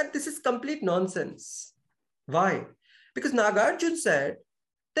 that this is complete nonsense. Why? Because Nagarjuna said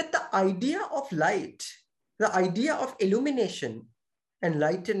that the idea of light, the idea of illumination,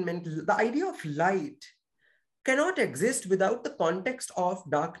 enlightenment, the idea of light cannot exist without the context of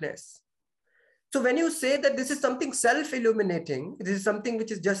darkness. So when you say that this is something self-illuminating, it is something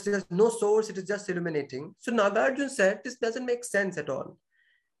which is just no source, it is just illuminating. So Nagarjuna said this doesn't make sense at all,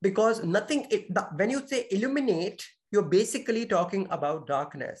 because when you say illuminate, you're basically talking about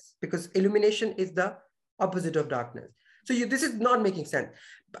darkness, because illumination is the opposite of darkness. So this is not making sense.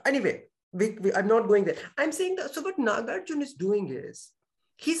 But anyway, I'm not going there. I'm saying that, so what Nagarjuna is doing is,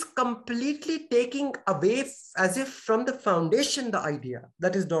 he's completely taking away as if from the foundation, the idea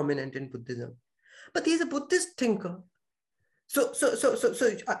that is dominant in Buddhism. But he's a Buddhist thinker. So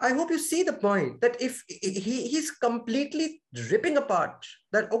I hope you see the point, that if he's completely ripping apart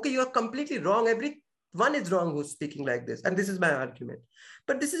that, okay, you're completely wrong. Everyone is wrong who's speaking like this. And this is my argument.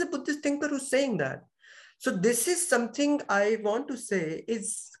 But this is a Buddhist thinker who's saying that. So this is something I want to say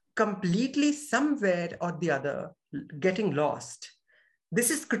is completely somewhere or the other getting lost. This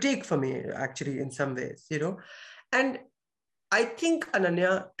is critique for me, actually, in some ways, And I think,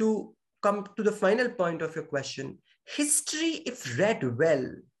 Ananya, to come to the final point of your question, history, if read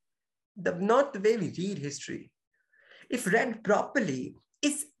well, not the way we read history, if read properly,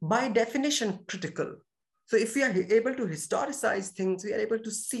 is by definition critical. So if we are able to historicize things, we are able to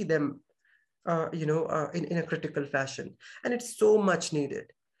see them in a critical fashion. And it's so much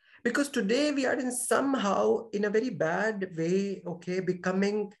needed. Because today we are somehow in a very bad way, okay,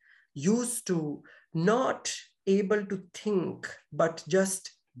 becoming used to not able to think, but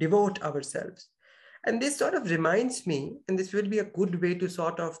just devote ourselves. And this sort of reminds me, and this will be a good way to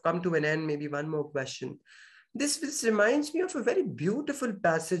sort of come to an end, maybe one more question. This reminds me of a very beautiful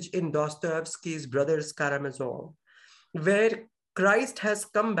passage in Dostoevsky's Brothers Karamazov, where Christ has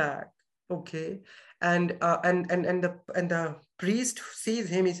come back. Okay, and the priest sees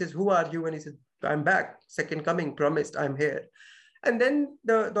him. He says, "Who are you?" And he says, "I'm back. Second coming, promised. I'm here." And then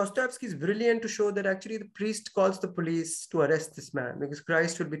Dostoevsky is brilliant to show that actually the priest calls the police to arrest this man because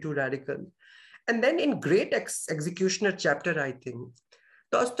Christ would be too radical. And then in Great Executioner chapter, I think,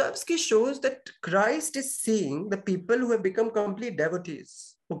 Dostoevsky shows that Christ is seeing the people who have become complete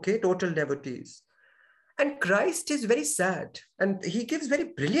devotees, okay, total devotees. And Christ is very sad, and he gives very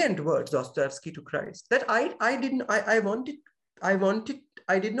brilliant words, Dostoevsky, to Christ, that I did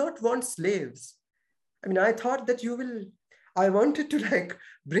not want slaves. I mean, I thought that I wanted to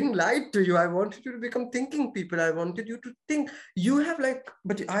bring light to you. I wanted you to become thinking people. I wanted you to think. You have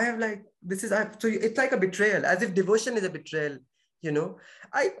but I have so it's like a betrayal, as if devotion is a betrayal.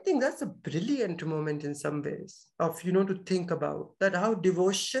 I think that's a brilliant moment in some ways of, to think about that, how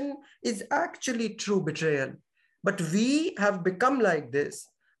devotion is actually true betrayal. But we have become like this,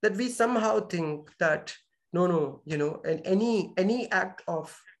 that we somehow think that, no, and any act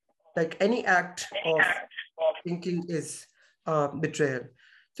of thinking is betrayal.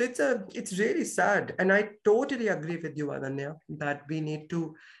 So it's really sad. And I totally agree with you, Ananya, that we need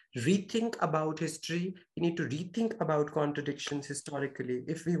to rethink about history. We need to rethink about contradictions historically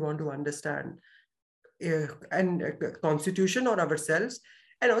if we want to understand constitution or ourselves.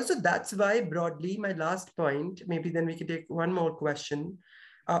 And also that's why broadly, my last point, maybe then we can take one more question.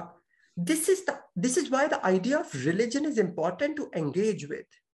 This is why the idea of religion is important to engage with,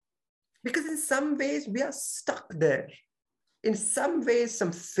 because in some ways we are stuck there. in some ways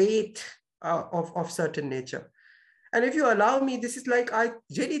some faith of certain nature. And if you allow me, this is like, I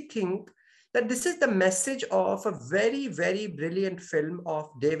really think that this is the message of a very, very brilliant film of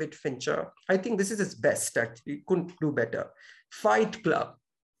David Fincher. I think this is his best, actually. He couldn't do better. Fight Club.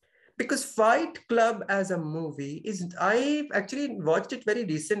 Because Fight Club as a movie is, I actually watched it very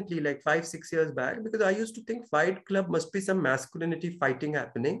recently, like 5-6 years back, because I used to think Fight Club must be some masculinity fighting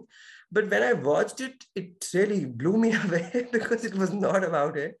happening. But when I watched it, it really blew me away because it was not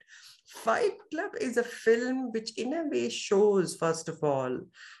about it. Fight Club is a film which in a way shows, first of all,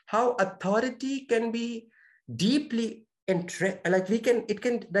 how authority can be deeply like we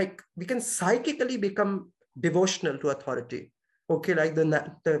can psychically become devotional to authority. Okay, like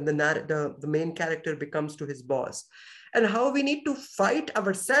the main character becomes to his boss, and how we need to fight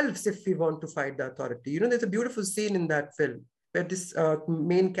ourselves if we want to fight the authority. There's a beautiful scene in that film where this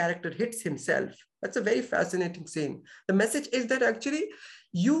main character hits himself. That's a very fascinating scene. The message is that actually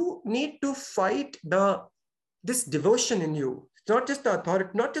you need to fight this devotion in you. It's not just the authority,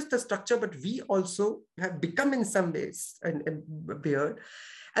 not just the structure, but we also have become in some ways and weird.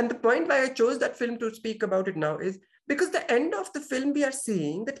 And the point why I chose that film to speak about it now is because the end of the film, we are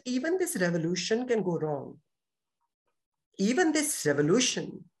seeing that even this revolution can go wrong. Even this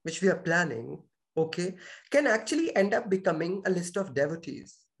revolution, which we are planning, okay, can actually end up becoming a list of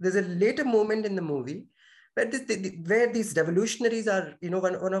devotees. There's a later moment in the movie where these revolutionaries are,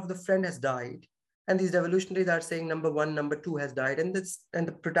 one of the friend has died. And these revolutionaries are saying number 1, number 2 has died. And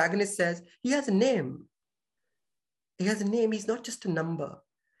the protagonist says, he has a name. He has a name. He's not just a number.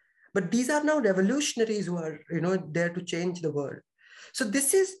 But these are now revolutionaries who are, there to change the world. So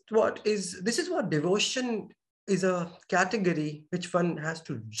this is what devotion is, a category which one has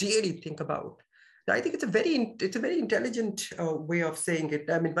to really think about. I think it's a very intelligent way of saying it.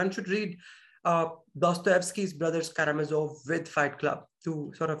 I mean, one should read Dostoevsky's Brothers Karamazov with Fight Club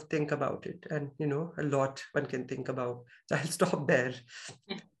to sort of think about it. And, a lot one can think about. So I'll stop there.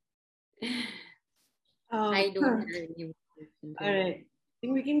 I don't have any. All right. I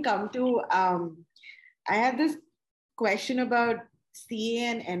think we can come to, I have this question about CA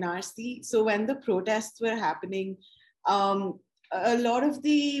and NRC. So when the protests were happening, a lot of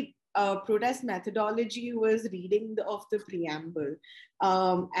the protest methodology was reading of the preamble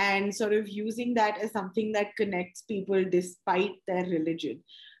and sort of using that as something that connects people despite their religion.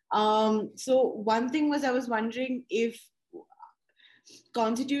 So one thing was, I was wondering if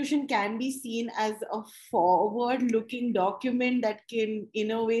Constitution can be seen as a forward-looking document that can,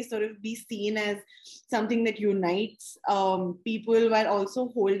 in a way, sort of be seen as something that unites people while also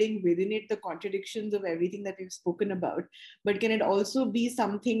holding within it the contradictions of everything that we've spoken about. But can it also be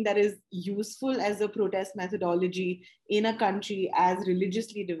something that is useful as a protest methodology in a country as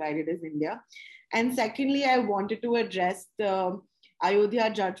religiously divided as India? And secondly, I wanted to address the Ayodhya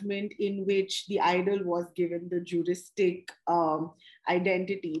judgment in which the idol was given the juristic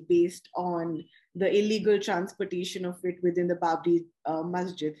identity based on the illegal transportation of it within the Babri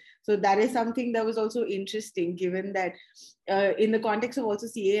Masjid. So that is something that was also interesting, given that in the context of also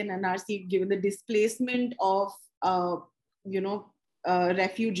CA and NRC, given the displacement of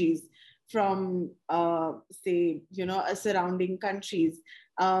refugees from say surrounding countries,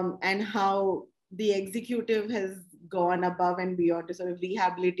 and how the executive has gone above and beyond to sort of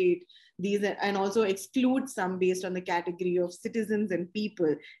rehabilitate these and also exclude some based on the category of citizens and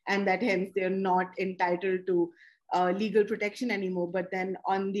people, and that hence they're not entitled to legal protection anymore. But then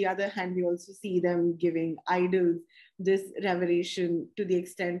on the other hand, we also see them giving idols this revelation to the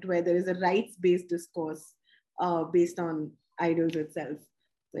extent where there is a rights-based discourse based on idols itself.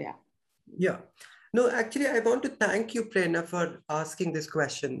 So yeah. Yeah. No, actually, I want to thank you, Prerna, for asking this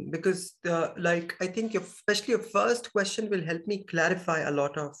question, because I think especially your first question will help me clarify a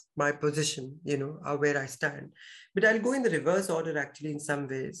lot of my position, where I stand. But I'll go in the reverse order, actually, in some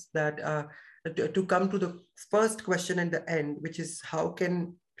ways, that to come to the first question at the end, which is how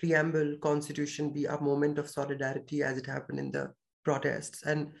can preamble constitution be a moment of solidarity as it happened in the protests,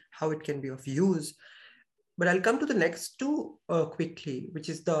 and how it can be of use. But I'll come to the next two quickly, which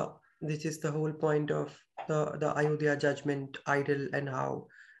is the whole point of the Ayodhya judgment, idol, and how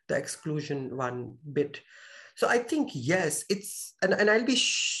the exclusion one bit. So I think, yes, it's, and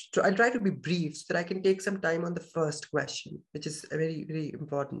I'll try to be brief so that I can take some time on the first question, which is very, very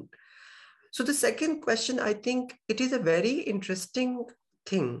important. So the second question, I think it is a very interesting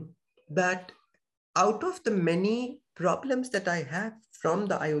thing that out of the many problems that I have from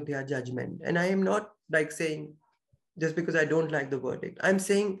the Ayodhya judgment, and I am not like saying just because I don't like the verdict, I'm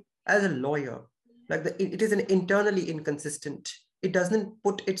saying as a lawyer, it is an internally inconsistent. It doesn't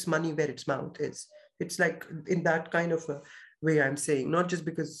put its money where its mouth is. It's like in that kind of way I'm saying, not just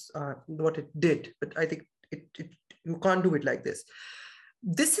because what it did, but I think you can't do it like this.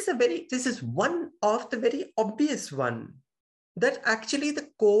 This is one of the very obvious one, that actually the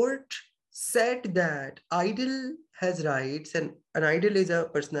court said that idol has rights and an idol is a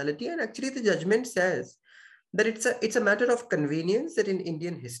personality, and actually the judgment says that it's a matter of convenience that in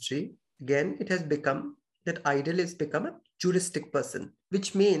Indian history, again, it has become that idol has become a juristic person,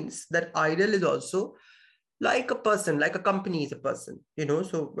 which means that idol is also like a person, like a company is a person,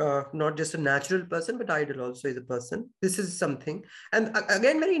 so not just a natural person, but idol also is a person. This is something. And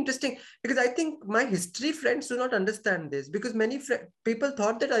again, very interesting, because I think my history friends do not understand this, because many people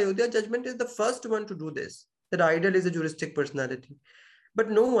thought that Ayodhya judgment is the first one to do this, that idol is a juristic personality.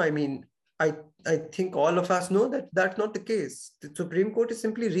 But no, I mean, I think all of us know that that's not the case. The Supreme Court is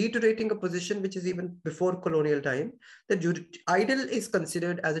simply reiterating a position which is even before colonial time, that idol is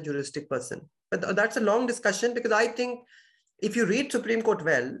considered as a juristic person. But that's a long discussion, because I think if you read Supreme Court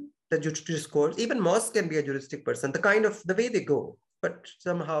well, the discourse, even mosque can be a juristic person, the way they go. But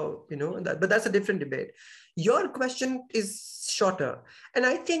somehow, but that's a different debate. Your question is shorter. And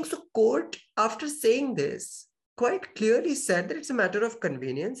I think so court, after saying this, quite clearly said that it's a matter of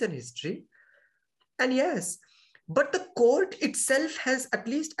convenience and history. And yes, but the court itself has at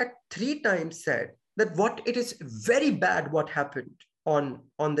least at 3 times said that what it is very bad what happened on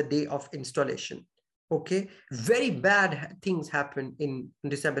the day of installation. Okay, very bad things happened in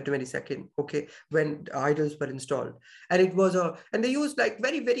December 22nd. Okay, when idols were installed, and it was and they used like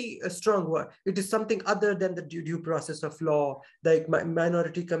very, very strong word. It is something other than the due process of law. Like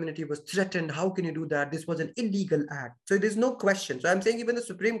minority community was threatened. How can you do that? This was an illegal act. So there is no question. So I'm saying even the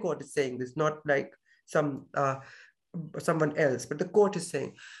Supreme Court is saying this, not like someone else, but the court is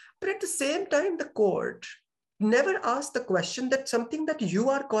saying. But at the same time, the court never asked the question that something that you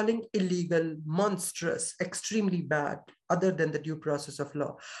are calling illegal, monstrous, extremely bad, other than the due process of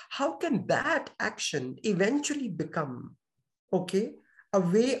law, how can that action eventually become, okay, a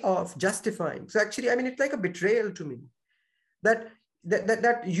way of justifying? So actually, I mean, it's like a betrayal to me, that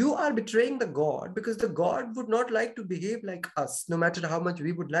you are betraying the God, because the God would not like to behave like us, no matter how much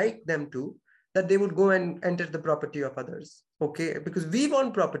we would like them to, that they would go and enter the property of others, okay? Because we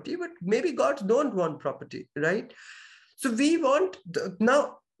want property, but maybe gods don't want property, right? So we want,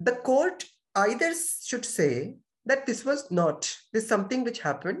 now the court either should say that this was not, this is something which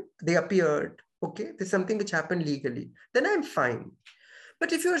happened, they appeared, okay? This is something which happened legally, then I'm fine.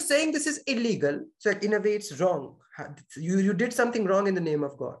 But if you're saying this is illegal, so in a way it's wrong, you did something wrong in the name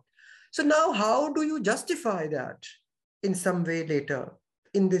of God. So now how do you justify that in some way later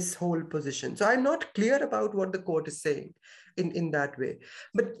in this whole position? So I'm not clear about what the court is saying in that way.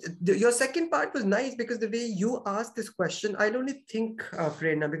 But your second part was nice, because the way you asked this question, I only think,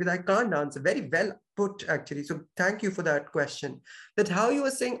 Prerna, because I can't answer, very well put actually. So thank you for that question, that how you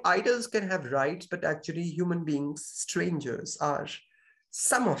were saying idols can have rights, but actually human beings, strangers are,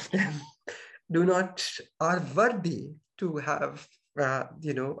 some of them are worthy to have,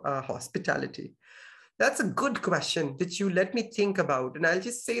 hospitality. That's a good question, which you let me think about. And I'll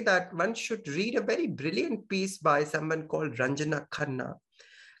just say that one should read a very brilliant piece by someone called Ranjana Khanna,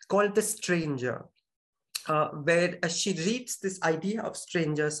 called The Stranger, where she reads this idea of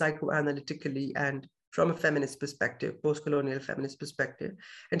stranger psychoanalytically and from a feminist perspective, post-colonial feminist perspective.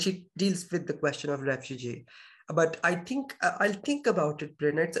 And she deals with the question of refugee. But I think I'll think about it,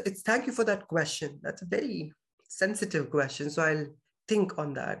 Prerna. It's thank you for that question. That's a very sensitive question. So I'll think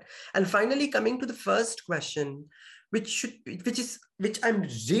on that. And finally, coming to the first question, which I'm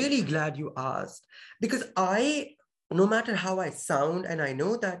really glad you asked, because no matter how I sound, and I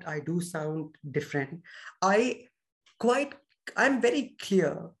know that I do sound different, I'm very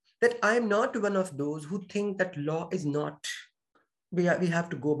clear that I'm not one of those who think that law is not, we have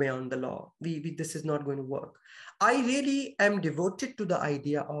to go beyond the law. This is not going to work. I really am devoted to the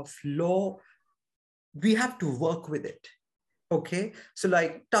idea of law. We have to work with it. Okay, so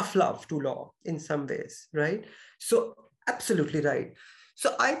like tough love to law in some ways, right? So absolutely right.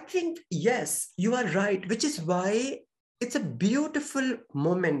 So I think, yes, you are right, which is why it's a beautiful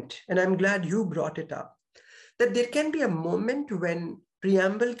moment. And I'm glad you brought it up, that there can be a moment when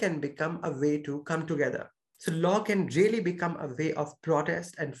preamble can become a way to come together. So law can really become a way of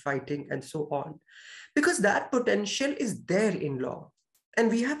protest and fighting and so on, because that potential is there in law.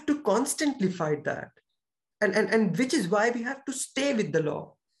 And we have to constantly fight that. And which is why we have to stay with the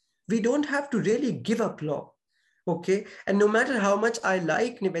law. We don't have to really give up law, okay? And no matter how much I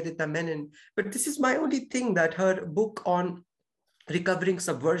like Nivedita Menon, but this is my only thing, that her book on recovering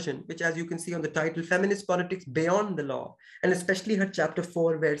subversion, which, as you can see on the title, Feminist Politics Beyond the Law, and especially her chapter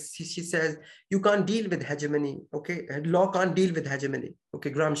 4, where she says, you can't deal with hegemony, okay? Law can't deal with hegemony,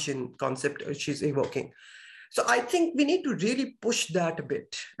 okay? Gramscian concept she's evoking. So I think we need to really push that a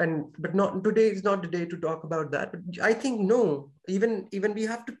bit, but not today is not the day to talk about that. But I think no, even we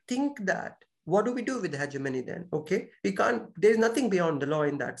have to think that. What do we do with hegemony then? Okay, we can't. There's nothing beyond the law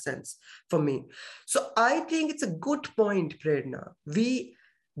in that sense for me. So I think it's a good point, Prerna.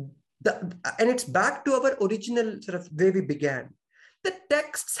 And it's back to our original sort of way we began. The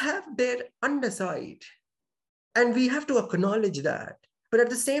texts have their underside, and we have to acknowledge that. But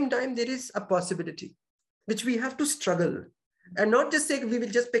at the same time, there is a possibility which we have to struggle, and not just say we will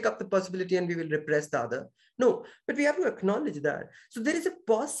just pick up the possibility and we will repress the other. No, but we have to acknowledge that. So there is a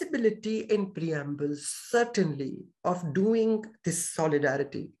possibility in preambles, certainly, of doing this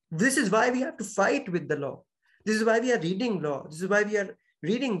solidarity. This is why we have to fight with the law. This is why we are reading law. This is why we are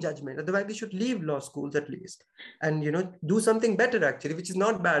reading judgment. Otherwise, we should leave law schools at least and, do something better actually, which is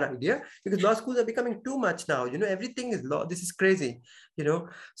not a bad idea, because law schools are becoming too much now. Everything is law. This is crazy,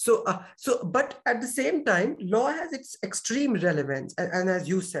 but at the same time, law has its extreme relevance. And as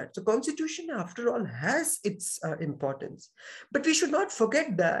you said, so constitution, after all, has its importance, but we should not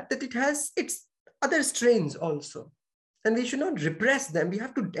forget that it has its other strains also. And we should not repress them. We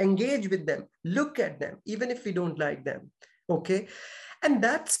have to engage with them, look at them, even if we don't like them. Okay. And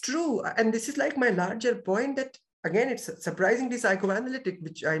that's true. And this is like my larger point that, again, it's surprisingly psychoanalytic,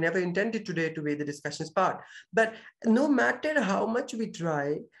 which I never intended today to be the discussion's part. But no matter how much we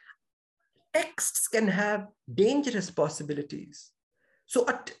try, texts can have dangerous possibilities. So,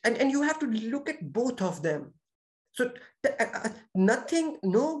 and you have to look at both of them. So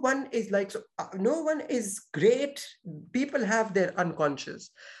no one is great. People have their unconscious.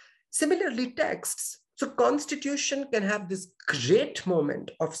 Similarly, texts. So constitution can have this great moment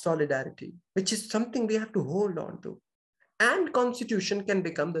of solidarity, which is something we have to hold on to. And constitution can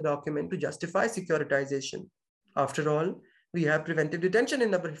become the document to justify securitization. After all, we have preventive detention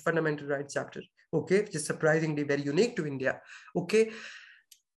in our fundamental rights chapter, okay, which is surprisingly very unique to India, okay.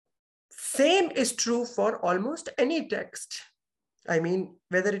 Same is true for almost any text. I mean,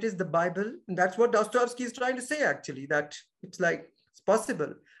 whether it is the Bible, that's what Dostoevsky is trying to say actually, that it's like, it's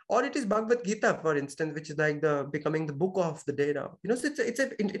possible. Or it is Bhagavad Gita, for instance, which is like becoming the book of the day now. So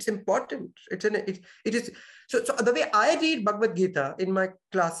it's important. It is. So the way I read Bhagavad Gita in my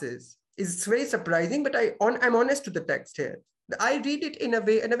classes is very surprising, but I'm honest to the text here. I read it in a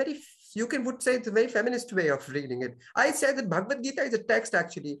very, you would say it's a very feminist way of reading it. I say that Bhagavad Gita is a text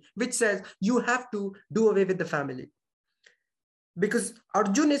actually, which says you have to do away with the family. Because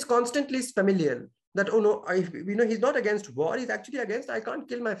Arjun is constantly familial. That, oh no, he's not against war, he's actually against, I can't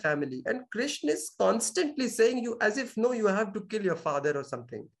kill my family. And Krishna is constantly saying you as if, no, you have to kill your father or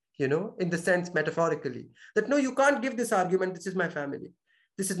something, in the sense metaphorically, that no, you can't give this argument, this is my family.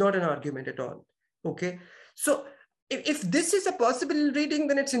 This is not an argument at all, okay? So if this is a possible reading,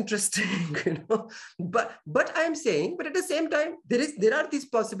 then it's interesting, But I'm saying, but at the same time, there are these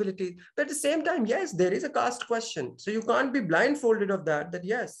possibilities. But at the same time, yes, there is a caste question. So you can't be blindfolded of that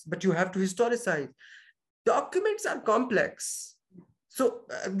yes, but you have to historicize. Documents are complex. So,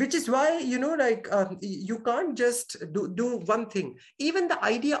 which is why, you can't just do one thing. Even the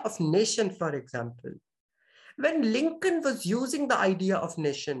idea of nation, for example, when Lincoln was using the idea of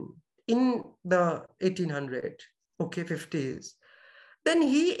nation in the 1800s, 50s, then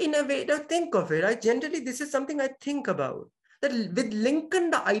he, in a way, think of it. This is something I think about, that with Lincoln,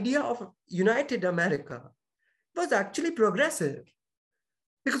 the idea of united America was actually progressive.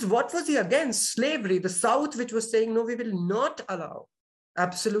 Because what was he against? Slavery, the South, which was saying, no, we will not allow.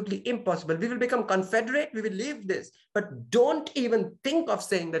 Absolutely impossible. We will become Confederate, we will leave this, but don't even think of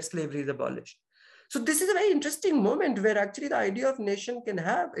saying that slavery is abolished. So this is a very interesting moment where actually the idea of nation can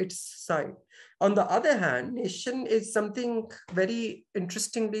have its side. On the other hand, nation is something very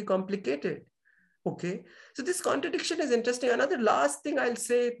interestingly complicated. Okay, so this contradiction is interesting. Another last thing I'll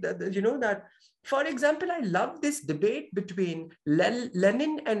say, that, for example, I love this debate between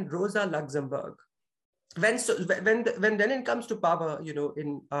Lenin and Rosa Luxemburg. When Lenin comes to power,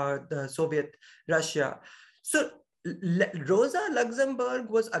 in the Soviet Russia, so Rosa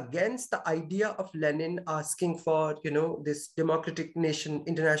Luxemburg was against the idea of Lenin asking for, this democratic nation,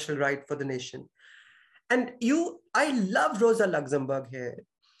 international right for the nation. And I love Rosa Luxemburg here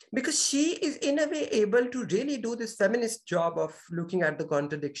because she is in a way able to really do this feminist job of looking at the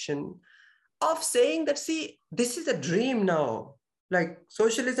contradiction, of saying that, see, this is a dream now, like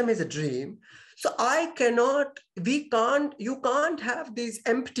socialism is a dream. So you can't have these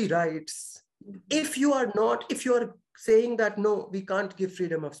empty rights if you are saying that, no, we can't give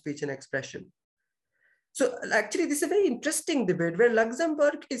freedom of speech and expression. So actually, this is a very interesting debate where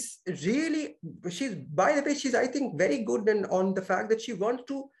Luxembourg is really, by the way, she's, I think, very good on the fact that she wants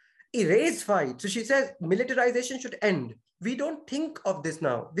to erase fight. So she says militarization should end. We don't think of this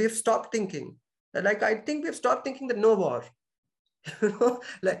now. We've stopped thinking. Like, I think we've stopped thinking that no war.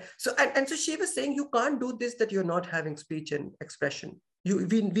 So she was saying you can't do this, that you're not having speech and expression.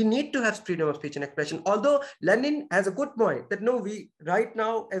 We need to have freedom of speech and expression. Although Lenin has a good point that no, right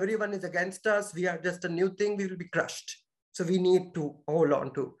now everyone is against us. We are just a new thing. We will be crushed. So we need to hold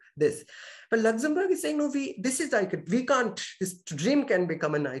on to this. But Luxembourg is saying no. We can't. This dream can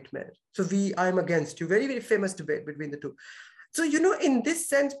become a nightmare. So I'm against you. Very, very famous debate between the two. So, in this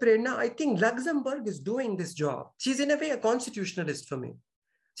sense, Prerna, I think Luxembourg is doing this job. She's in a way a constitutionalist for me.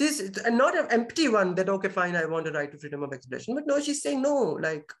 She's not an empty one that, okay, fine, I want a right to freedom of expression. But no, she's saying, no,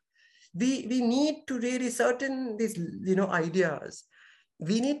 like, we need to really these, ideas.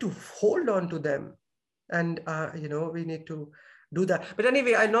 We need to hold on to them. And, we need to do that. But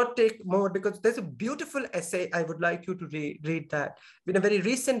anyway, I'll not take more because there's a beautiful essay. I would like you to read that in a very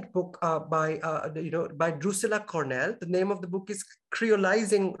recent book by Drusilla Cornell. The name of the book is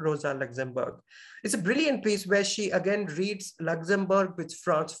Creolizing Rosa Luxemburg. It's a brilliant piece where she again reads Luxembourg with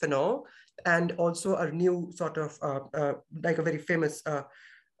Frantz Fanon and also a new sort of like a very famous a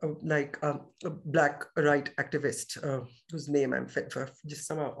black right activist whose name I'm just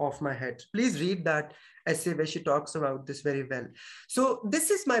somehow off my head. Please read that essay where she talks about this very well. So this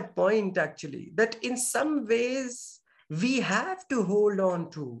is my point actually, that in some ways we have to hold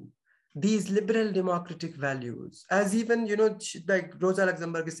on to these liberal democratic values, as even, like Rosa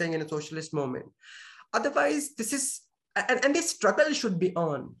Luxemburg is saying in a socialist moment. Otherwise, this is, and this struggle should be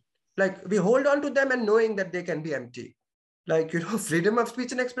on. Like we hold on to them and knowing that they can be empty. Like, freedom of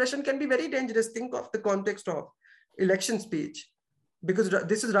speech and expression can be very dangerous. Think of the context of election speech. Because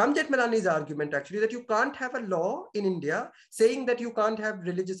this is Ram Jethmalani's argument, actually, that you can't have a law in India saying that you can't have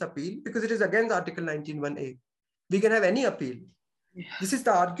religious appeal because it is against Article 19(1)(a). We can have any appeal. Yeah. This is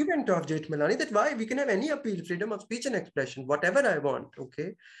the argument of Jethmalani, that why we can have any appeal, freedom of speech and expression, whatever I want,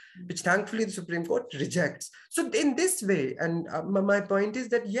 okay? Which thankfully the Supreme Court rejects. So in this way, and my point is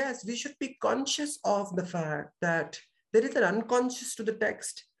that, yes, we should be conscious of the fact that there is an unconscious to the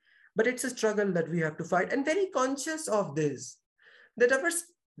text, but it's a struggle that we have to fight, and very conscious of this, that our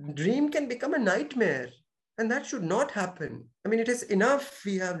dream can become a nightmare, and that should not happen. I mean, it is enough.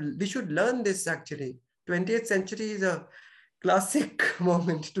 We should learn this actually. 20th century is a classic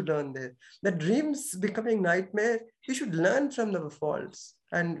moment to learn this. The dreams becoming nightmare, we should learn from the faults,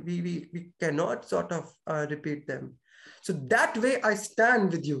 and we cannot sort of repeat them. So that way I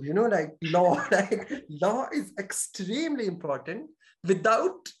stand with you, like law, law is extremely important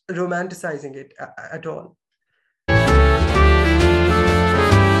without romanticizing it at all.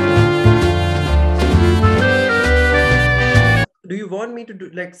 Do you want me to do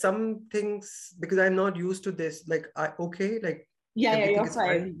like some things, because I'm not used to this, like, okay, like, yeah, you're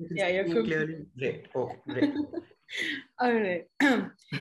fine. Yeah, you're clearly great. Oh, great. All right.